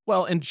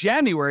 Well, in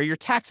January, your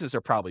taxes are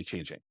probably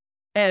changing.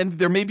 And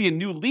there may be a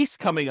new lease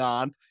coming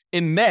on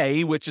in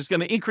May, which is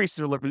going to increase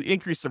the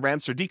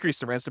rents or decrease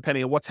the rents,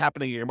 depending on what's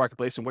happening in your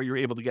marketplace and what you were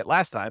able to get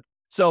last time.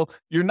 So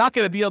you're not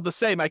going to be able to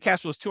say my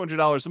cash flow is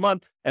 $200 a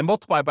month and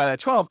multiply by that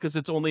 12 because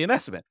it's only an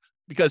estimate.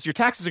 Because your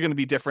taxes are going to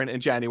be different in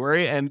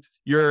January, and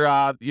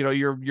your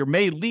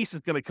May lease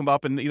is going to come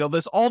up, and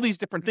there's all these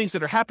different things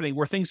that are happening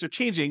where things are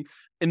changing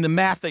in the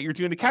math that you're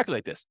doing to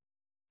calculate this.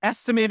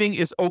 Estimating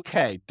is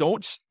okay.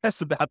 Don't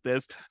stress about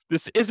this.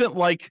 This isn't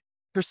like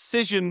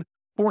precision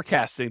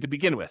forecasting to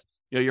begin with.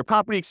 Your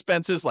property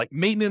expenses like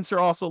maintenance are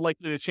also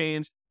likely to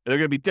change. They're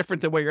going to be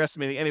different than what you're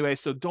estimating anyway.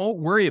 So don't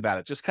worry about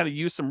it. Just kind of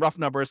use some rough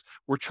numbers.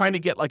 We're trying to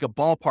get like a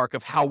ballpark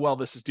of how well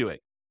this is doing.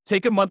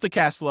 Take a month of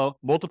cash flow,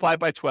 multiply it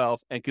by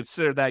 12, and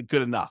consider that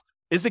good enough.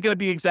 Is it going to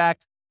be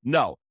exact?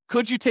 No.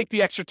 Could you take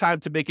the extra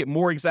time to make it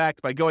more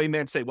exact by going there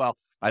and say, well,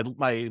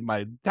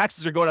 my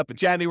taxes are going up in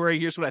January.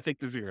 Here's what I think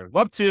they're going to go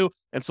up to.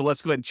 And so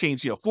let's go ahead and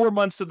change, 4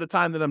 months of the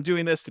time that I'm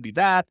doing this to be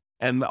that.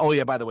 And oh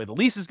yeah, by the way, the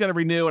lease is going to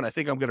renew, and I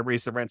think I'm going to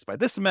raise the rents by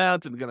this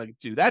amount, and I'm going to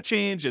do that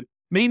change. And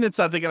maintenance,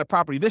 I think on a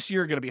property this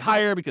year are going to be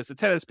higher because the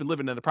tenant's been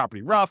living in the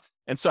property rough.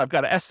 And so I've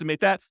got to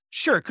estimate that.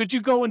 Sure. Could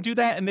you go and do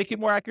that and make it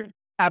more accurate?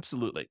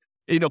 Absolutely.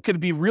 Could it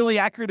be really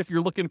accurate if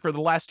you're looking for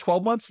the last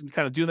 12 months and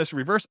kind of doing this in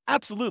reverse?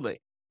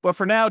 Absolutely. But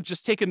for now,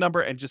 just take a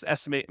number and just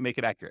estimate and make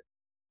it accurate.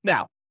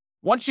 Now,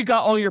 once you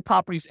got all your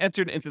properties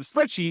entered into the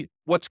spreadsheet,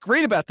 what's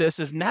great about this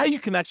is now you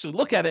can actually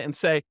look at it and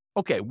say,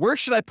 okay, where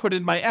should I put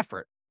in my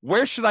effort?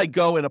 Where should I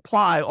go and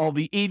apply all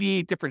the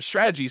 88 different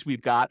strategies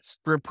we've got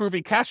for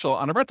improving cash flow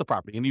on a rental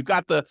property? And you've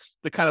got the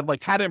kind of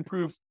like how to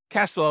improve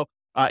cash flow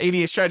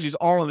 88 strategies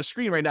all on the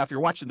screen right now if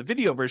you're watching the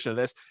video version of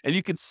this, and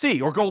you can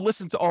see or go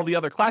listen to all the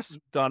other classes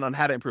done on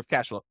how to improve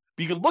cash flow.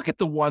 But you can look at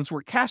the ones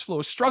where cash flow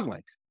is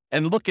struggling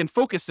and look and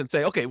focus and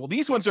say, okay, well,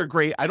 these ones are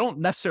great. I don't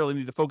necessarily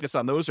need to focus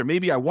on those, or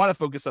maybe I want to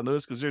focus on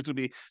those because those would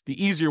be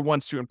the easier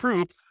ones to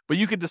improve. But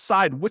you can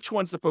decide which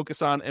ones to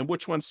focus on and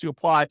which ones to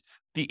apply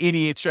the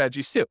 88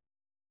 strategies to.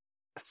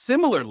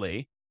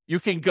 Similarly, you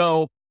can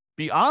go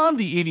beyond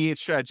the 88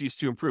 strategies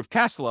to improve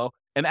cash flow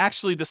and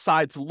actually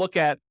decide to look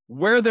at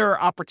where there are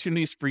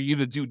opportunities for you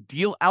to do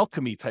deal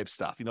alchemy type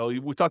stuff.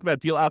 We talk about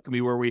deal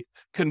alchemy where we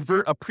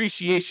convert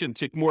appreciation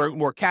to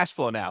more cash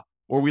flow now,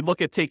 or we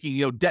look at taking,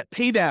 debt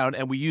pay down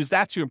and we use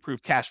that to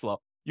improve cash flow.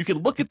 You can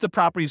look at the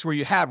properties where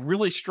you have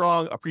really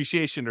strong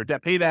appreciation or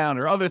debt pay down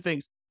or other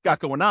things got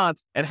going on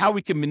and how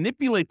we can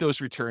manipulate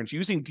those returns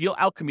using deal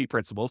alchemy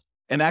principles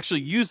and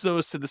actually use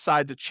those to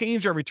decide to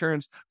change our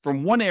returns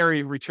from one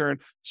area of return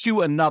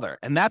to another.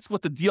 And that's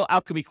what the deal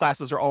alchemy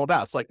classes are all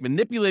about. It's like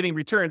manipulating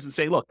returns and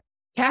say, look,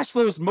 cash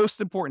flow is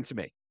most important to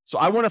me. So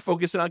I want to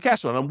focus in on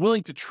cash flow, and I'm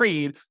willing to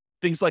trade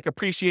things like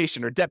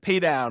appreciation or debt pay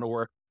down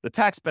or the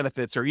tax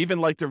benefits or even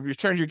like the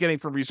returns you're getting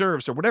from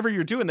reserves or whatever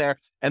you're doing there.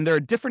 And there are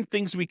different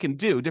things we can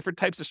do, different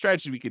types of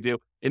strategies we can do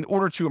in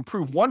order to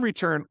improve one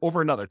return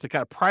over another, to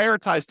kind of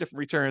prioritize different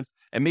returns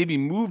and maybe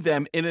move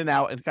them in and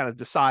out and kind of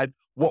decide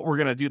what we're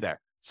going to do there.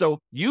 So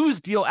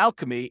use deal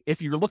alchemy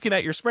if you're looking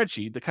at your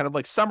spreadsheet, the kind of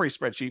like summary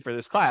spreadsheet for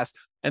this class,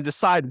 and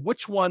decide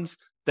which ones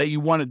that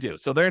you want to do.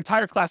 So their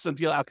entire class on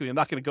deal alchemy, I'm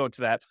not going to go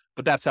into that,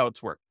 but that's how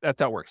it's worked.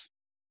 That works.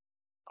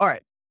 All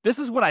right. This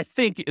is what I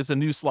think is a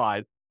new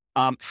slide.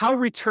 How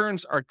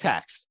returns are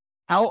taxed.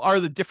 How are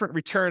the different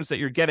returns that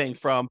you're getting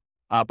from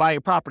buying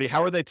a property?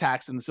 How are they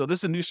taxed? And so this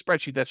is a new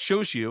spreadsheet that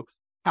shows you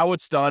how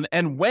it's done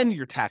and when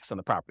you're taxed on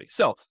the property.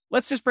 So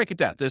let's just break it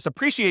down. There's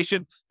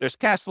appreciation, there's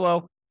cash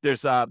flow,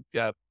 there's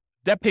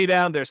debt pay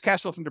down, there's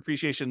cash flow from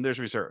depreciation, there's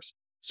reserves.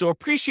 So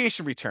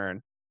appreciation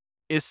return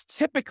is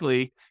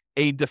typically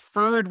a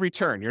deferred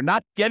return. You're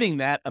not getting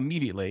that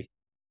immediately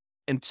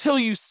until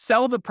you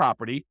sell the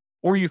property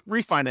or you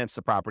refinance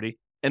the property,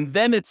 and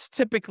then it's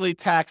typically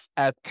taxed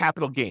at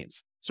capital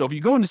gains. So if you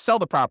go in to sell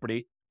the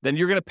property, then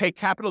you're going to pay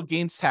capital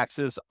gains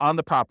taxes on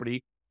the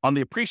property on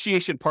the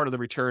appreciation part of the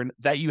return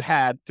that you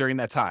had during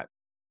that time.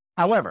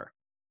 However,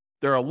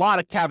 there are a lot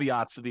of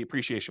caveats to the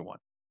appreciation one.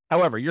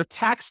 However, you're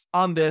taxed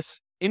on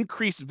this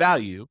increased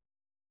value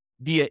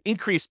via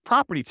increased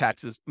property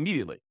taxes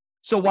immediately.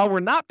 So while we're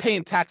not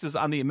paying taxes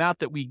on the amount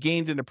that we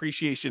gained in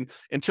appreciation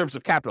in terms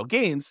of capital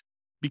gains,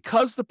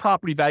 because the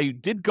property value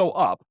did go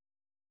up,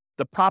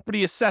 the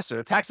property assessor,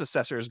 the tax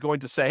assessor, is going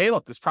to say, hey,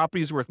 look, this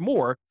property is worth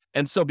more.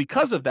 And so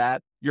because of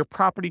that, your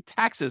property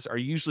taxes are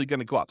usually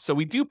going to go up. So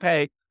we do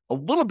pay a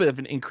little bit of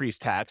an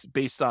increased tax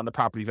based on the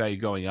property value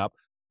going up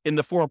in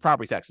the form of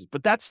property taxes.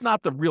 But that's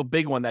not the real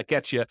big one that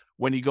gets you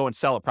when you go and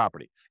sell a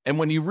property. And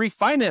when you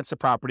refinance a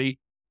property,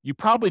 you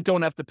probably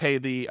don't have to pay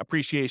the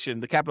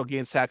appreciation, the capital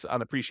gains tax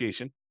on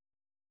appreciation.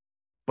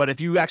 But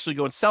if you actually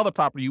go and sell the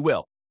property, you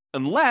will.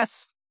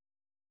 Unless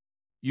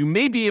you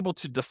may be able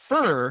to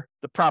defer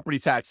the property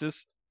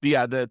taxes,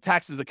 the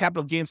taxes, the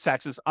capital gains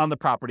taxes on the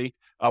property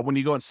when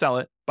you go and sell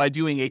it by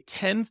doing a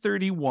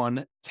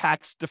 1031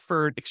 tax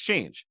deferred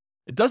exchange.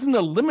 It doesn't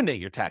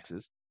eliminate your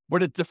taxes,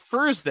 but it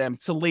defers them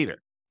to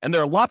later. And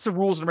there are lots of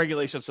rules and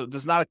regulations, so it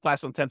does not apply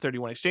on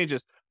 1031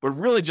 exchanges, but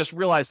really just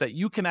realize that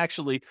you can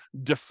actually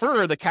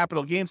defer the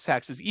capital gains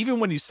taxes even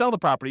when you sell the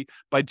property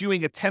by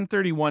doing a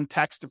 1031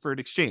 tax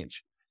deferred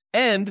exchange.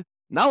 And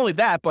not only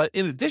that, but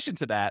in addition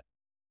to that,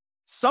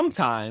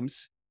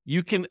 sometimes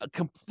you can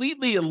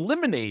completely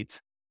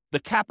eliminate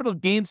the capital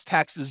gains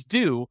taxes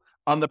due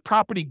on the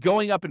property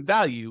going up in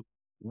value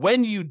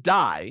when you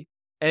die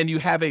and you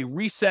have a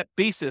reset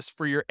basis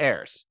for your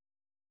heirs.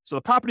 So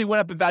the property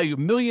went up in value $1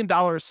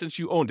 million since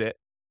you owned it,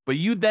 but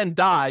you then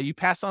die, you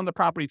pass on the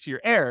property to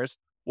your heirs.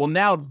 Well,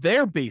 now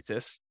their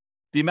basis,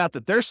 the amount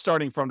that they're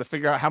starting from to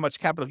figure out how much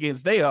capital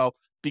gains they owe,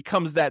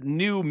 becomes that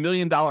new $1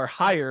 million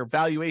higher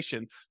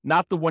valuation,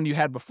 not the one you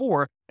had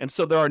before. And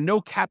so there are no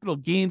capital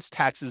gains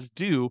taxes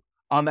due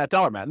on that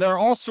dollar amount. And there are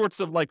all sorts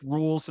of like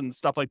rules and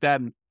stuff like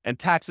that and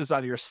taxes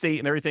on your estate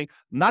and everything.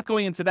 I'm not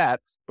going into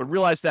that, but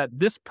realize that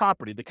this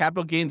property, the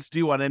capital gains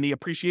due on any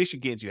appreciation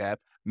gains you have,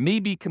 may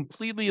be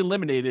completely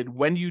eliminated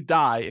when you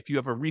die if you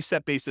have a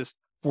reset basis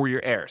for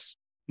your heirs.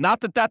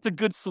 Not that that's a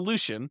good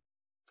solution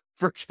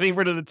for getting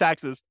rid of the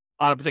taxes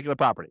on a particular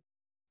property.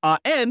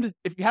 And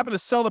if you happen to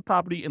sell the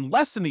property in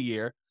less than a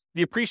year,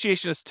 the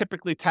appreciation is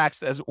typically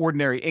taxed as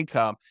ordinary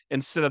income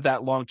instead of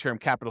that long-term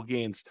capital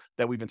gains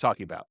that we've been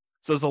talking about.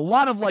 So there's a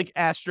lot of like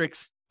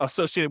asterisks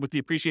associated with the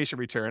appreciation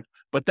return,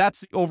 but that's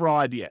the overall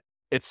idea.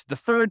 It's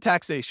deferred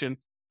taxation,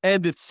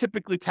 and it's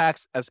typically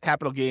taxed as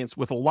capital gains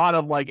with a lot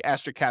of like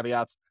asterisk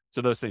caveats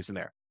to those things in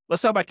there.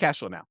 Let's talk about cash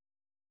flow now.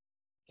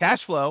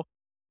 Cash flow,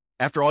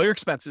 after all your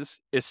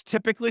expenses, is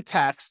typically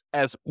taxed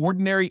as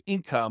ordinary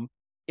income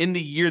in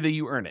the year that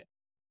you earn it.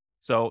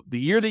 So the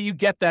year that you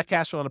get that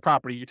cash flow on the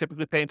property, you're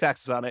typically paying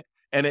taxes on it,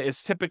 and it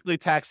is typically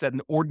taxed at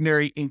an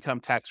ordinary income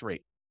tax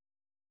rate.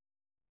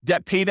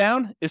 Debt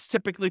paydown is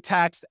typically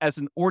taxed as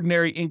an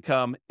ordinary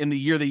income in the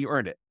year that you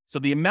earned it. So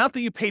the amount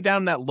that you pay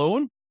down that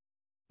loan,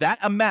 that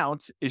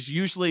amount is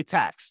usually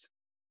taxed.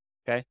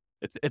 Okay.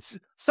 It's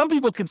some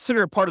people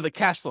consider it part of the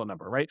cash flow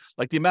number, right?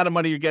 Like the amount of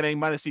money you're getting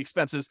minus the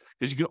expenses,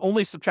 because you can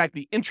only subtract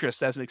the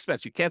interest as an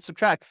expense. You can't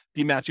subtract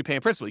the amount you pay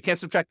in principal. You can't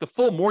subtract the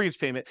full mortgage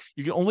payment.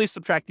 You can only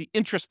subtract the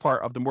interest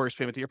part of the mortgage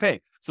payment that you're paying.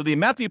 So the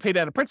amount that you pay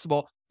down in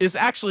principal is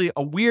actually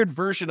a weird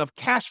version of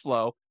cash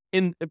flow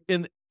in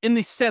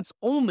the sense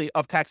only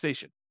of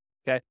taxation.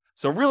 Okay.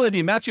 So really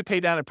the amount you pay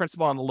down in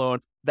principal on the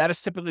loan, that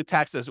is typically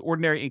taxed as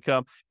ordinary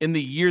income in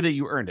the year that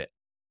you earned it.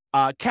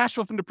 Cash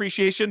flow from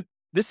depreciation,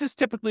 this is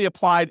typically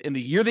applied in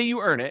the year that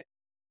you earn it,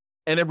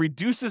 and it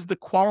reduces the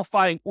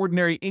qualifying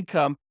ordinary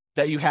income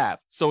that you have.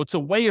 So it's a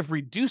way of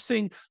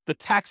reducing the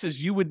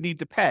taxes you would need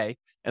to pay.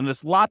 And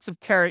there's lots of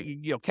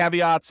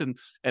caveats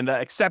and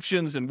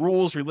exceptions and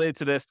rules related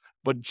to this.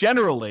 But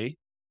generally,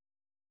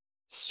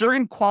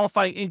 certain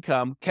qualifying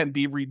income can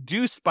be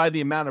reduced by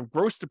the amount of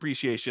gross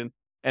depreciation.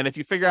 And if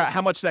you figure out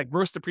how much that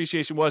gross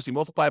depreciation was, you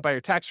multiply it by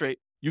your tax rate,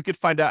 you could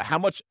find out how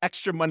much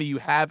extra money you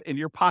have in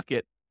your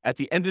pocket at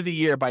the end of the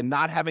year by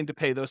not having to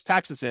pay those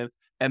taxes in.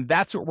 And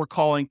that's what we're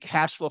calling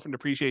cash flow from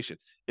depreciation.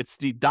 It's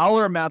the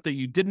dollar amount that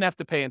you didn't have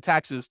to pay in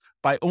taxes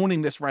by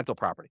owning this rental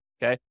property.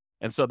 Okay.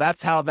 And so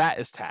that's how that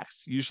is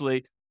taxed.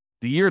 Usually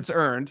the year it's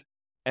earned,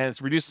 and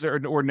it's reduces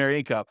ordinary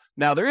income.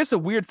 Now, there is a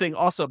weird thing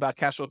also about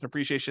cash flow from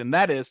depreciation. And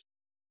that is,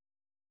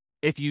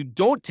 if you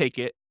don't take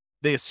it,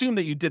 they assume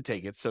that you did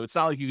take it. So it's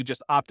not like you could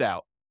just opt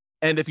out.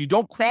 And if you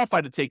don't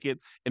qualify to take it,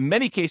 in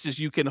many cases,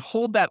 you can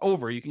hold that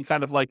over. You can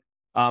kind of like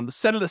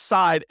set it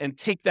aside and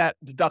take that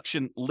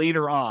deduction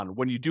later on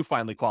when you do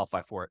finally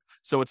qualify for it.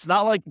 So it's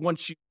not like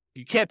once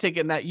you can't take it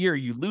in that year,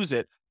 you lose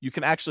it. You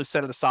can actually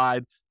set it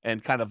aside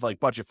and kind of like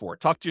budget for it.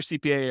 Talk to your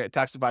CPA or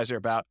tax advisor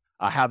about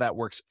how that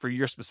works for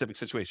your specific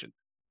situation.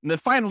 And then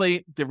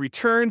finally, the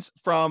returns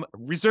from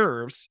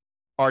reserves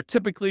are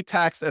typically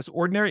taxed as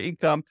ordinary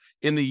income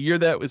in the year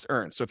that it was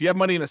earned. So if you have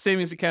money in a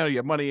savings account, or you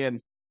have money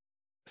in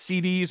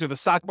CDs or the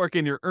stock market,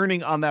 and you're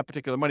earning on that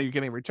particular money, you're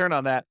getting a return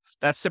on that,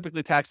 that's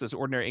typically taxed as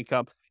ordinary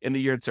income in the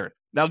year it's earned.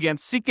 Now, again,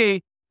 seek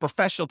a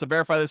professional to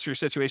verify this for your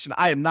situation.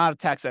 I am not a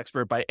tax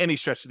expert by any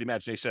stretch of the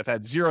imagination. I've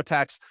had zero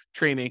tax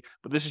training,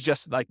 but this is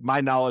just like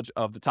my knowledge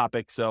of the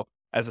topic. So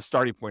as a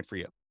starting point for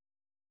you.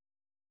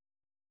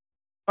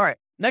 All right.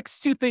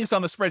 Next two things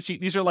on the spreadsheet.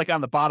 These are like on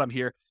the bottom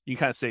here. You can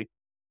kind of see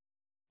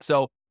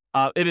So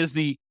it is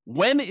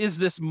when is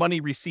this money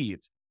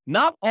received?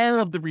 Not all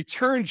of the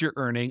returns you're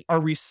earning are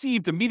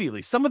received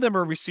immediately. Some of them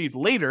are received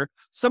later.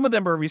 Some of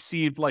them are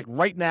received like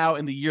right now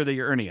in the year that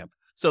you're earning them.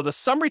 So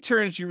some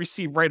returns you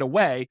receive right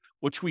away,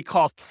 which we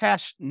call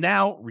cash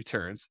now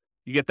returns.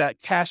 You get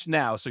that cash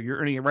now, so you're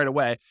earning it right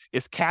away,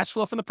 is cash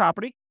flow from the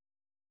property.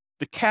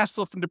 The cash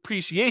flow from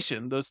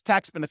depreciation, those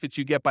tax benefits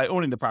you get by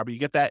owning the property, you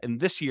get that in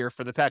this year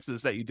for the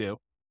taxes that you do.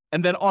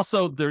 And then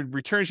also the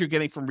returns you're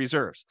getting from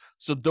reserves.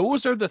 So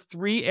those are the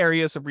three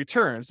areas of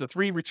returns, the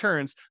three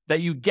returns that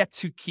you get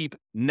to keep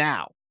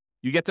now.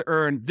 You get to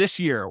earn this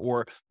year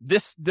or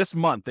this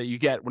month that you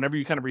get whenever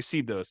you kind of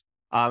receive those.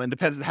 It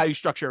depends on how you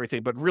structure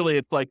everything, but really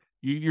it's like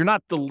you're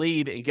not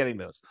delayed in getting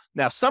those.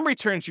 Now, some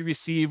returns you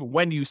receive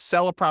when you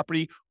sell a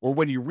property or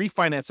when you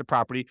refinance a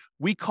property,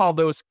 we call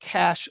those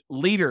cash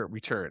later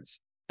returns.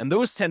 And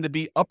those tend to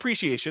be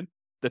appreciation,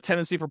 the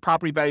tendency for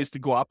property values to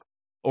go up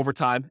over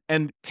time,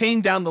 and paying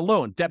down the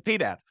loan, debt pay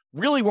down.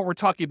 Really what we're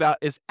talking about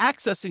is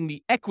accessing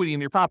the equity in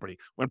your property.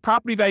 When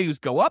property values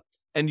go up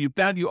and you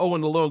owe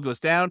and the loan goes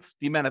down,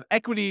 the amount of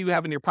equity you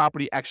have in your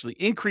property actually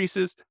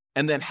increases.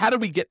 And then how do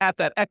we get at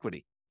that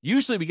equity?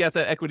 Usually we get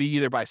that equity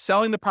either by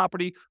selling the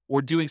property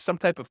or doing some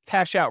type of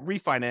cash out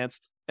refinance.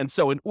 And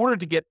so in order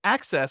to get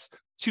access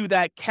to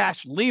that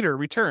cash later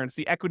returns,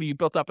 the equity you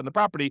built up in the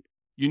property,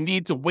 you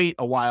need to wait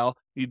a while.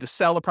 You need to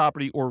sell the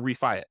property or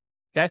refi it.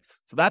 Okay,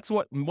 so that's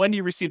when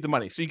you receive the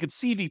money. So you can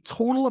see the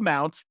total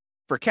amount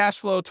for cash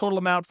flow, total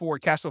amount for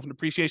cash flow from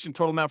depreciation,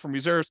 total amount from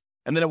reserves,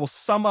 and then it will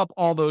sum up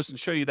all those and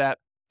show you that.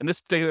 In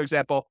this particular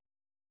example,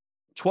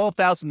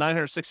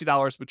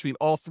 $12,960 between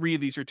all three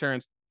of these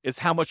returns is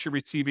how much you're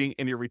receiving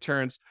in your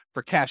returns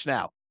for cash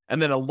now.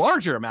 And then a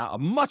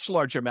much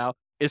larger amount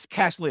is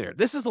cash later.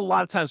 This is a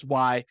lot of times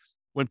why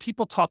when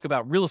people talk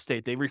about real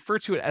estate, they refer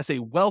to it as a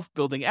wealth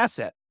building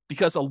asset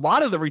because a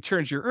lot of the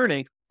returns you're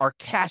earning are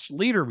cash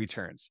later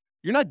returns.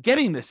 You're not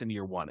getting this in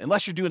year one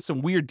unless you're doing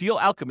some weird deal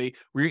alchemy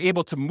where you're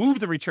able to move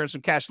the returns from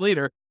cash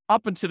later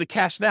up into the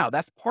cash now.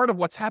 That's part of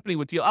what's happening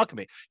with deal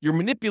alchemy. You're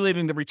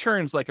manipulating the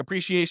returns like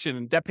appreciation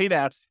and debt paid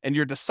out, and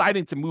you're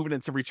deciding to move it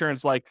into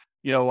returns like,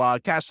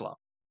 cash flow.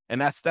 And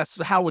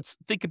that's how it's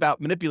think about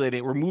manipulating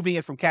it. We're moving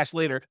it from cash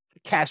later to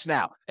cash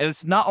now. And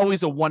it's not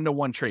always a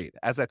one-to-one trade,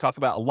 as I talk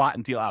about a lot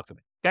in deal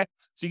alchemy. Okay.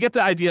 So you get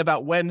the idea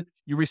about when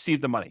you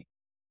receive the money.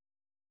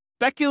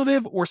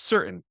 Speculative or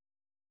certain.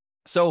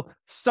 So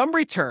some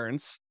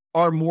returns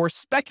are more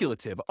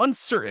speculative,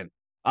 uncertain,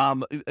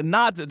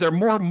 they're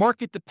more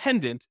market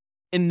dependent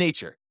in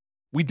nature.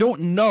 We don't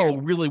know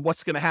really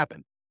what's going to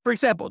happen. For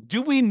example,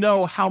 do we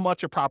know how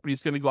much a property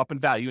is going to go up in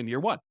value in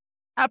year one?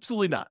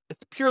 Absolutely not.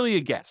 It's purely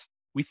a guess.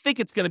 We think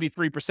it's going to be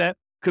 3%,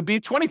 could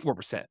be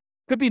 24%,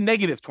 could be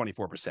negative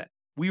 24%.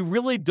 We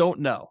really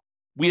don't know.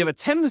 We have a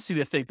tendency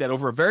to think that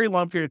over a very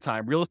long period of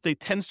time, real estate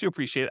tends to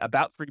appreciate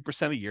about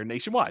 3% a year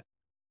nationwide.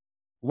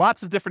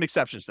 Lots of different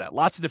exceptions to that,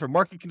 lots of different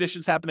market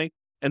conditions happening.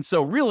 And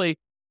so really,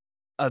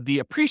 the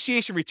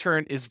appreciation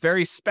return is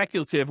very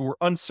speculative or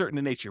uncertain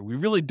in nature. We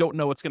really don't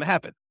know what's going to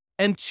happen.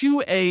 And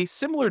to a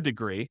similar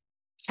degree,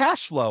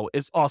 cash flow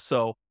is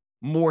also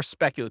more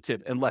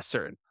speculative and less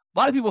certain. A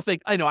lot of people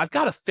think, I've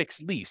got a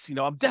fixed lease.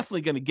 I'm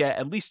definitely going to get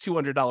at least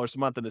 $200 a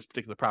month in this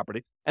particular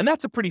property. And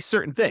that's a pretty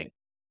certain thing.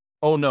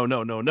 Oh, no.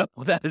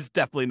 That is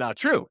definitely not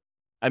true.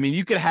 I mean,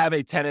 you could have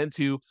a tenant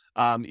who,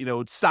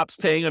 stops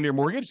paying on your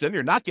mortgage, then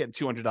you're not getting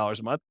 $200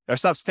 a month, or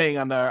stops paying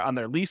on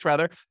their lease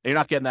rather, and you're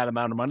not getting that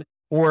amount of money.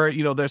 Or,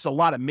 there's a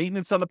lot of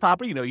maintenance on the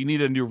property. You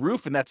need a new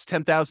roof, and that's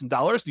 $10,000.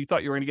 And you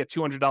thought you were going to get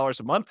 $200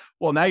 a month.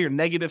 Well, now you're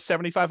negative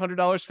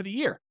 $7,500 for the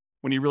year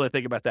when you really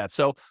think about that.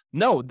 So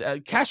no,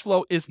 cash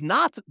flow is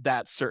not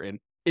that certain.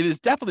 It is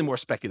definitely more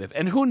speculative.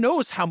 And who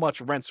knows how much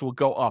rents will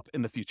go up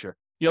in the future.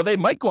 They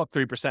might go up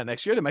 3%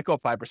 next year. They might go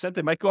up 5%.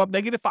 They might go up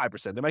negative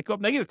 5%. They might go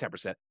up negative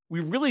 10%. We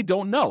really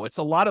don't know. It's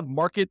a lot of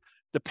market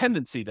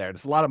dependency there.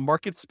 There's a lot of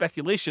market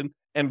speculation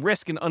and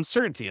risk and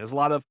uncertainty. There's a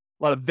lot of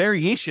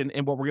variation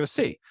in what we're going to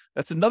see.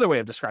 That's another way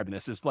of describing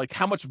this is like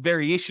how much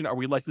variation are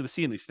we likely to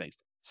see in these things?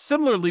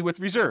 Similarly with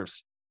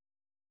reserves.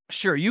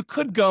 Sure, you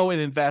could go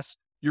and invest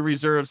your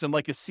reserves in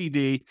like a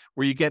CD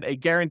where you get a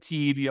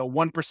guaranteed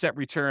 1%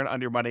 return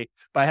on your money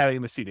by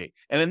having the CD.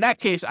 And in that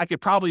case, I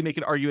could probably make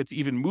an argument to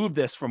even move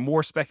this from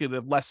more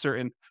speculative, less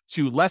certain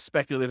to less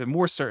speculative and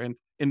more certain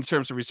in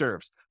terms of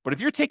reserves. But if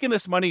you're taking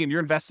this money and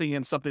you're investing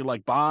in something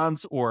like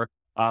bonds or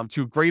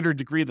to a greater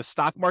degree the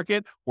stock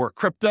market or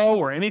crypto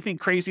or anything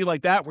crazy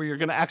like that, where you're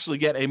going to actually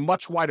get a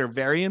much wider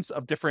variance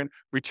of different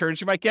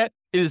returns you might get,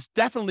 it is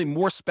definitely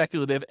more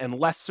speculative and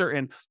less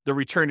certain the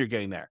return you're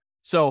getting there.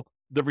 So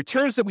the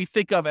returns that we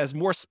think of as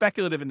more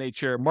speculative in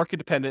nature, market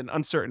dependent and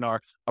uncertain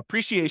are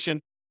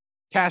appreciation,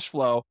 cash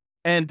flow,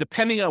 and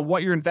depending on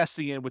what you're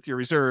investing in with your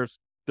reserves,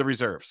 the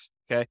reserves.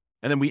 Okay.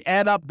 And then we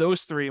add up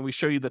those three and we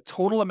show you the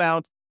total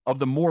amount of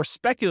the more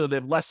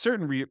speculative, less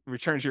certain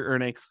returns you're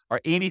earning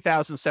are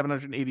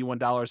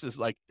 $80,781 is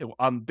like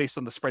based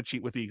on the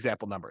spreadsheet with the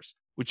example numbers,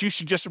 which you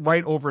should just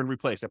write over and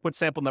replace. I put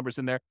sample numbers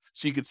in there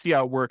so you can see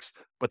how it works,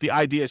 but the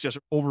idea is just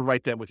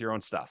overwrite them with your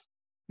own stuff.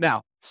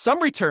 Now, some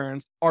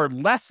returns are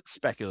less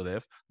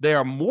speculative. They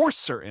are more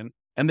certain,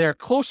 and they're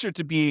closer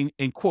to being,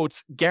 in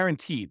quotes,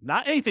 guaranteed.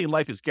 Not anything in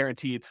life is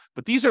guaranteed,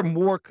 but these are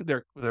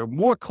they're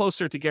more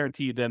closer to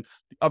guaranteed than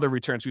the other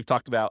returns we've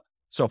talked about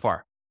so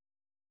far.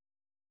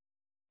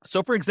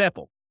 So, for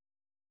example,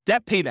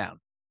 debt pay down.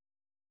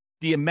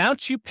 The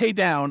amount you pay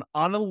down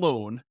on a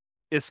loan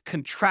is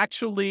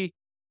contractually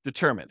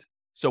determined.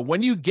 So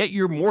when you get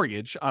your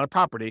mortgage on a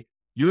property,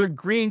 you're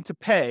agreeing to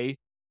pay,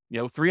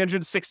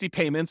 360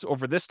 payments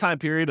over this time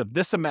period of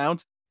this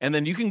amount. And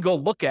then you can go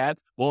look at,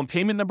 well, in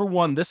payment number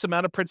 1, this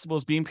amount of principal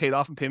is being paid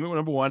off in payment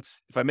number 1.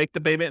 If I make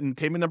the payment in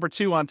payment number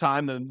 2 on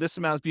time, then this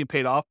amount is being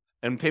paid off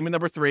and payment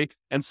number 3.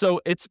 And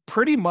so it's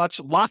pretty much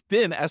locked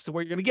in as to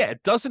what you're going to get.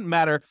 It doesn't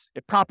matter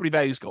if property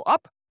values go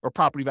up or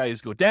property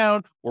values go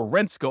down or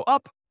rents go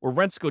up or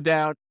rents go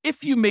down.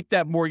 If you make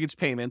that mortgage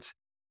payment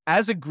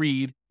as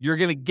agreed, you're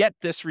going to get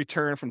this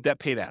return from debt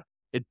pay down.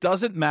 It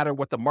doesn't matter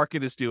what the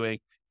market is doing.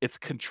 It's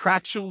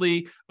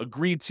contractually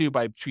agreed to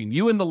between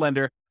you and the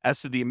lender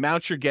as to the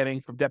amount you're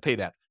getting from debt pay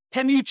down.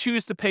 Can you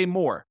choose to pay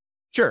more?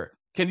 Sure.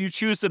 Can you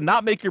choose to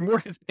not make your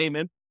mortgage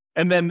payment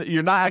and then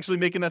you're not actually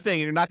making a thing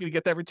and you're not going to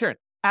get that return?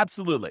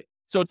 Absolutely.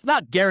 So it's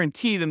not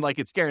guaranteed and like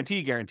it's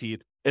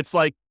guaranteed. It's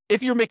like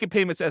if you're making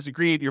payments as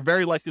agreed, you're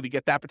very likely to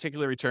get that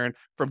particular return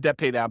from debt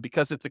pay down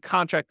because it's a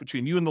contract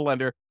between you and the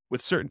lender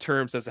with certain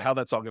terms as to how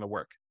that's all going to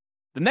work.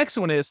 The next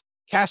one is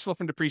cash flow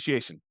from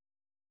depreciation.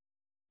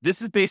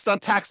 This is based on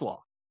tax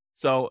law.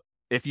 So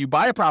if you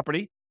buy a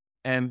property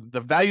and the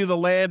value of the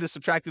land is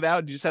subtracted out,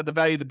 and you just have the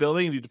value of the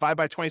building and you divide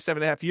by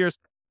 27 and a half years,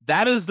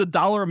 that is the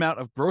dollar amount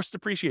of gross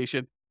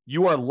depreciation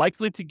you are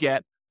likely to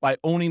get by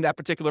owning that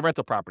particular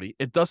rental property.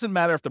 It doesn't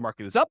matter if the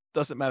market is up,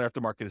 doesn't matter if the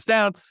market is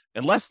down,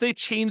 unless they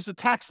change the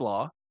tax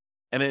law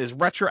and it is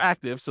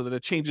retroactive so that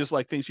it changes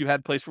like things you had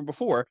in place from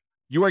before,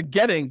 you are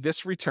getting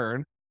this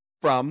return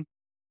from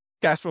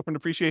cash flow from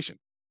depreciation.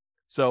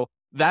 So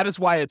that is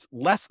why it's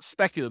less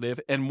speculative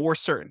and more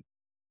certain.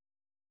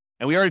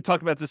 And we already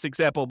talked about this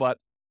example, but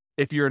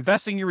if you're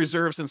investing your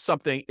reserves in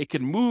something, it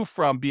can move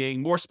from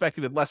being more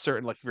speculative, less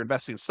certain, like if you're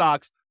investing in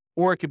stocks,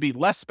 or it could be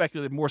less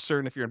speculative, more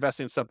certain if you're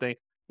investing in something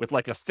with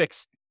like a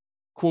fixed,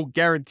 quote,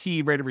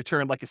 guaranteed rate of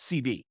return, like a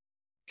CD.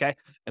 Okay.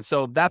 And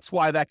so that's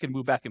why that can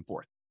move back and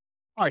forth.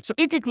 All right. So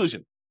in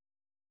conclusion,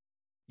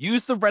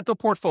 use the rental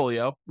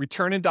portfolio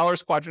return in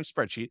dollars quadrant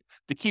spreadsheet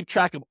to keep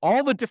track of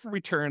all the different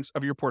returns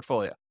of your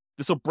portfolio.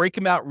 This will break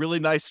them out really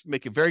nice,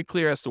 make it very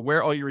clear as to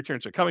where all your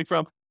returns are coming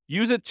from.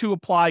 Use it to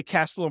apply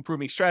cash flow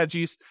improving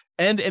strategies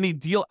and any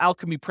deal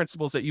alchemy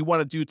principles that you want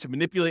to do to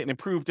manipulate and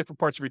improve different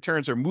parts of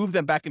returns or move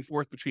them back and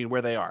forth between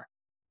where they are.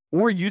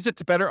 Or use it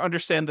to better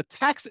understand the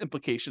tax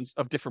implications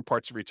of different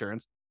parts of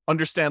returns,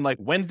 understand like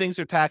when things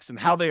are taxed and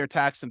how they are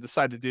taxed, and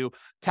decide to do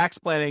tax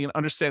planning and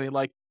understanding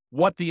like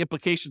what the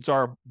implications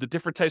are of the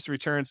different types of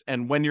returns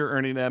and when you're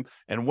earning them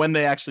and when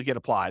they actually get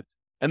applied.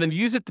 And then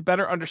use it to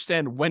better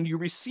understand when you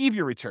receive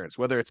your returns,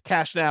 whether it's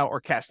cash now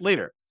or cash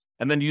later.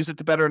 And then use it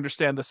to better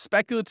understand the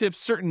speculative,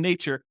 certain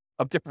nature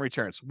of different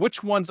returns.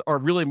 Which ones are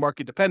really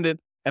market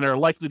dependent and are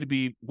likely to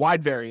be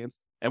wide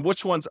variance, and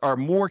which ones are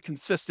more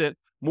consistent,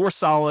 more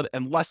solid,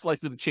 and less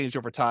likely to change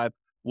over time,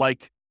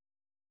 like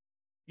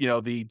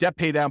the debt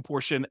pay down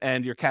portion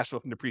and your cash flow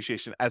from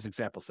depreciation as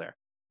examples there.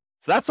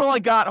 So that's all I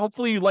got.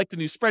 Hopefully you like the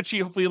new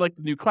spreadsheet. Hopefully you like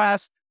the new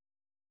class.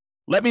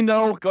 Let me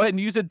know. Go ahead and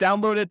use it,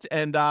 download it,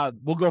 and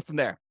we'll go from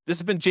there. This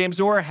has been James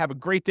Orr. Have a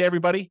great day,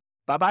 everybody.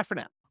 Bye-bye for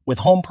now. With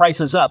home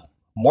prices up,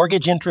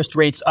 mortgage interest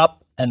rates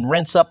up, and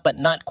rents up but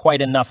not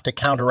quite enough to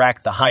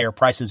counteract the higher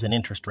prices and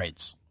interest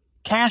rates,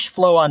 cash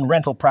flow on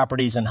rental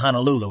properties in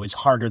Honolulu is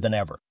harder than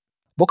ever.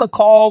 Book a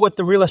call with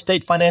the Real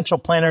Estate Financial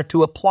Planner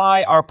to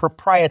apply our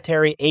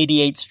proprietary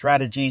 88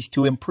 strategies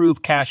to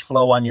improve cash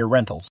flow on your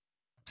rentals.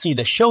 See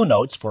the show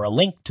notes for a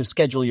link to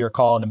schedule your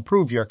call and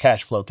improve your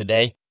cash flow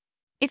today.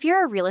 If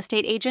you're a real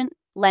estate agent,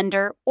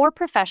 lender, or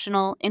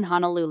professional in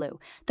Honolulu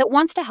that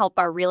wants to help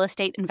our real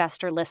estate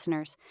investor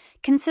listeners,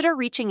 consider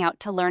reaching out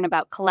to learn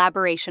about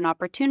collaboration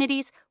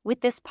opportunities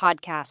with this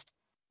podcast.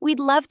 We'd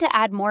love to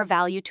add more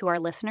value to our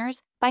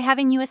listeners by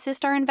having you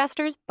assist our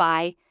investors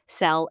buy,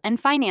 sell, and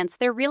finance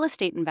their real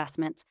estate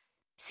investments.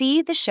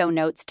 See the show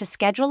notes to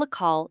schedule a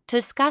call to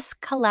discuss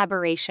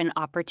collaboration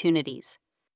opportunities.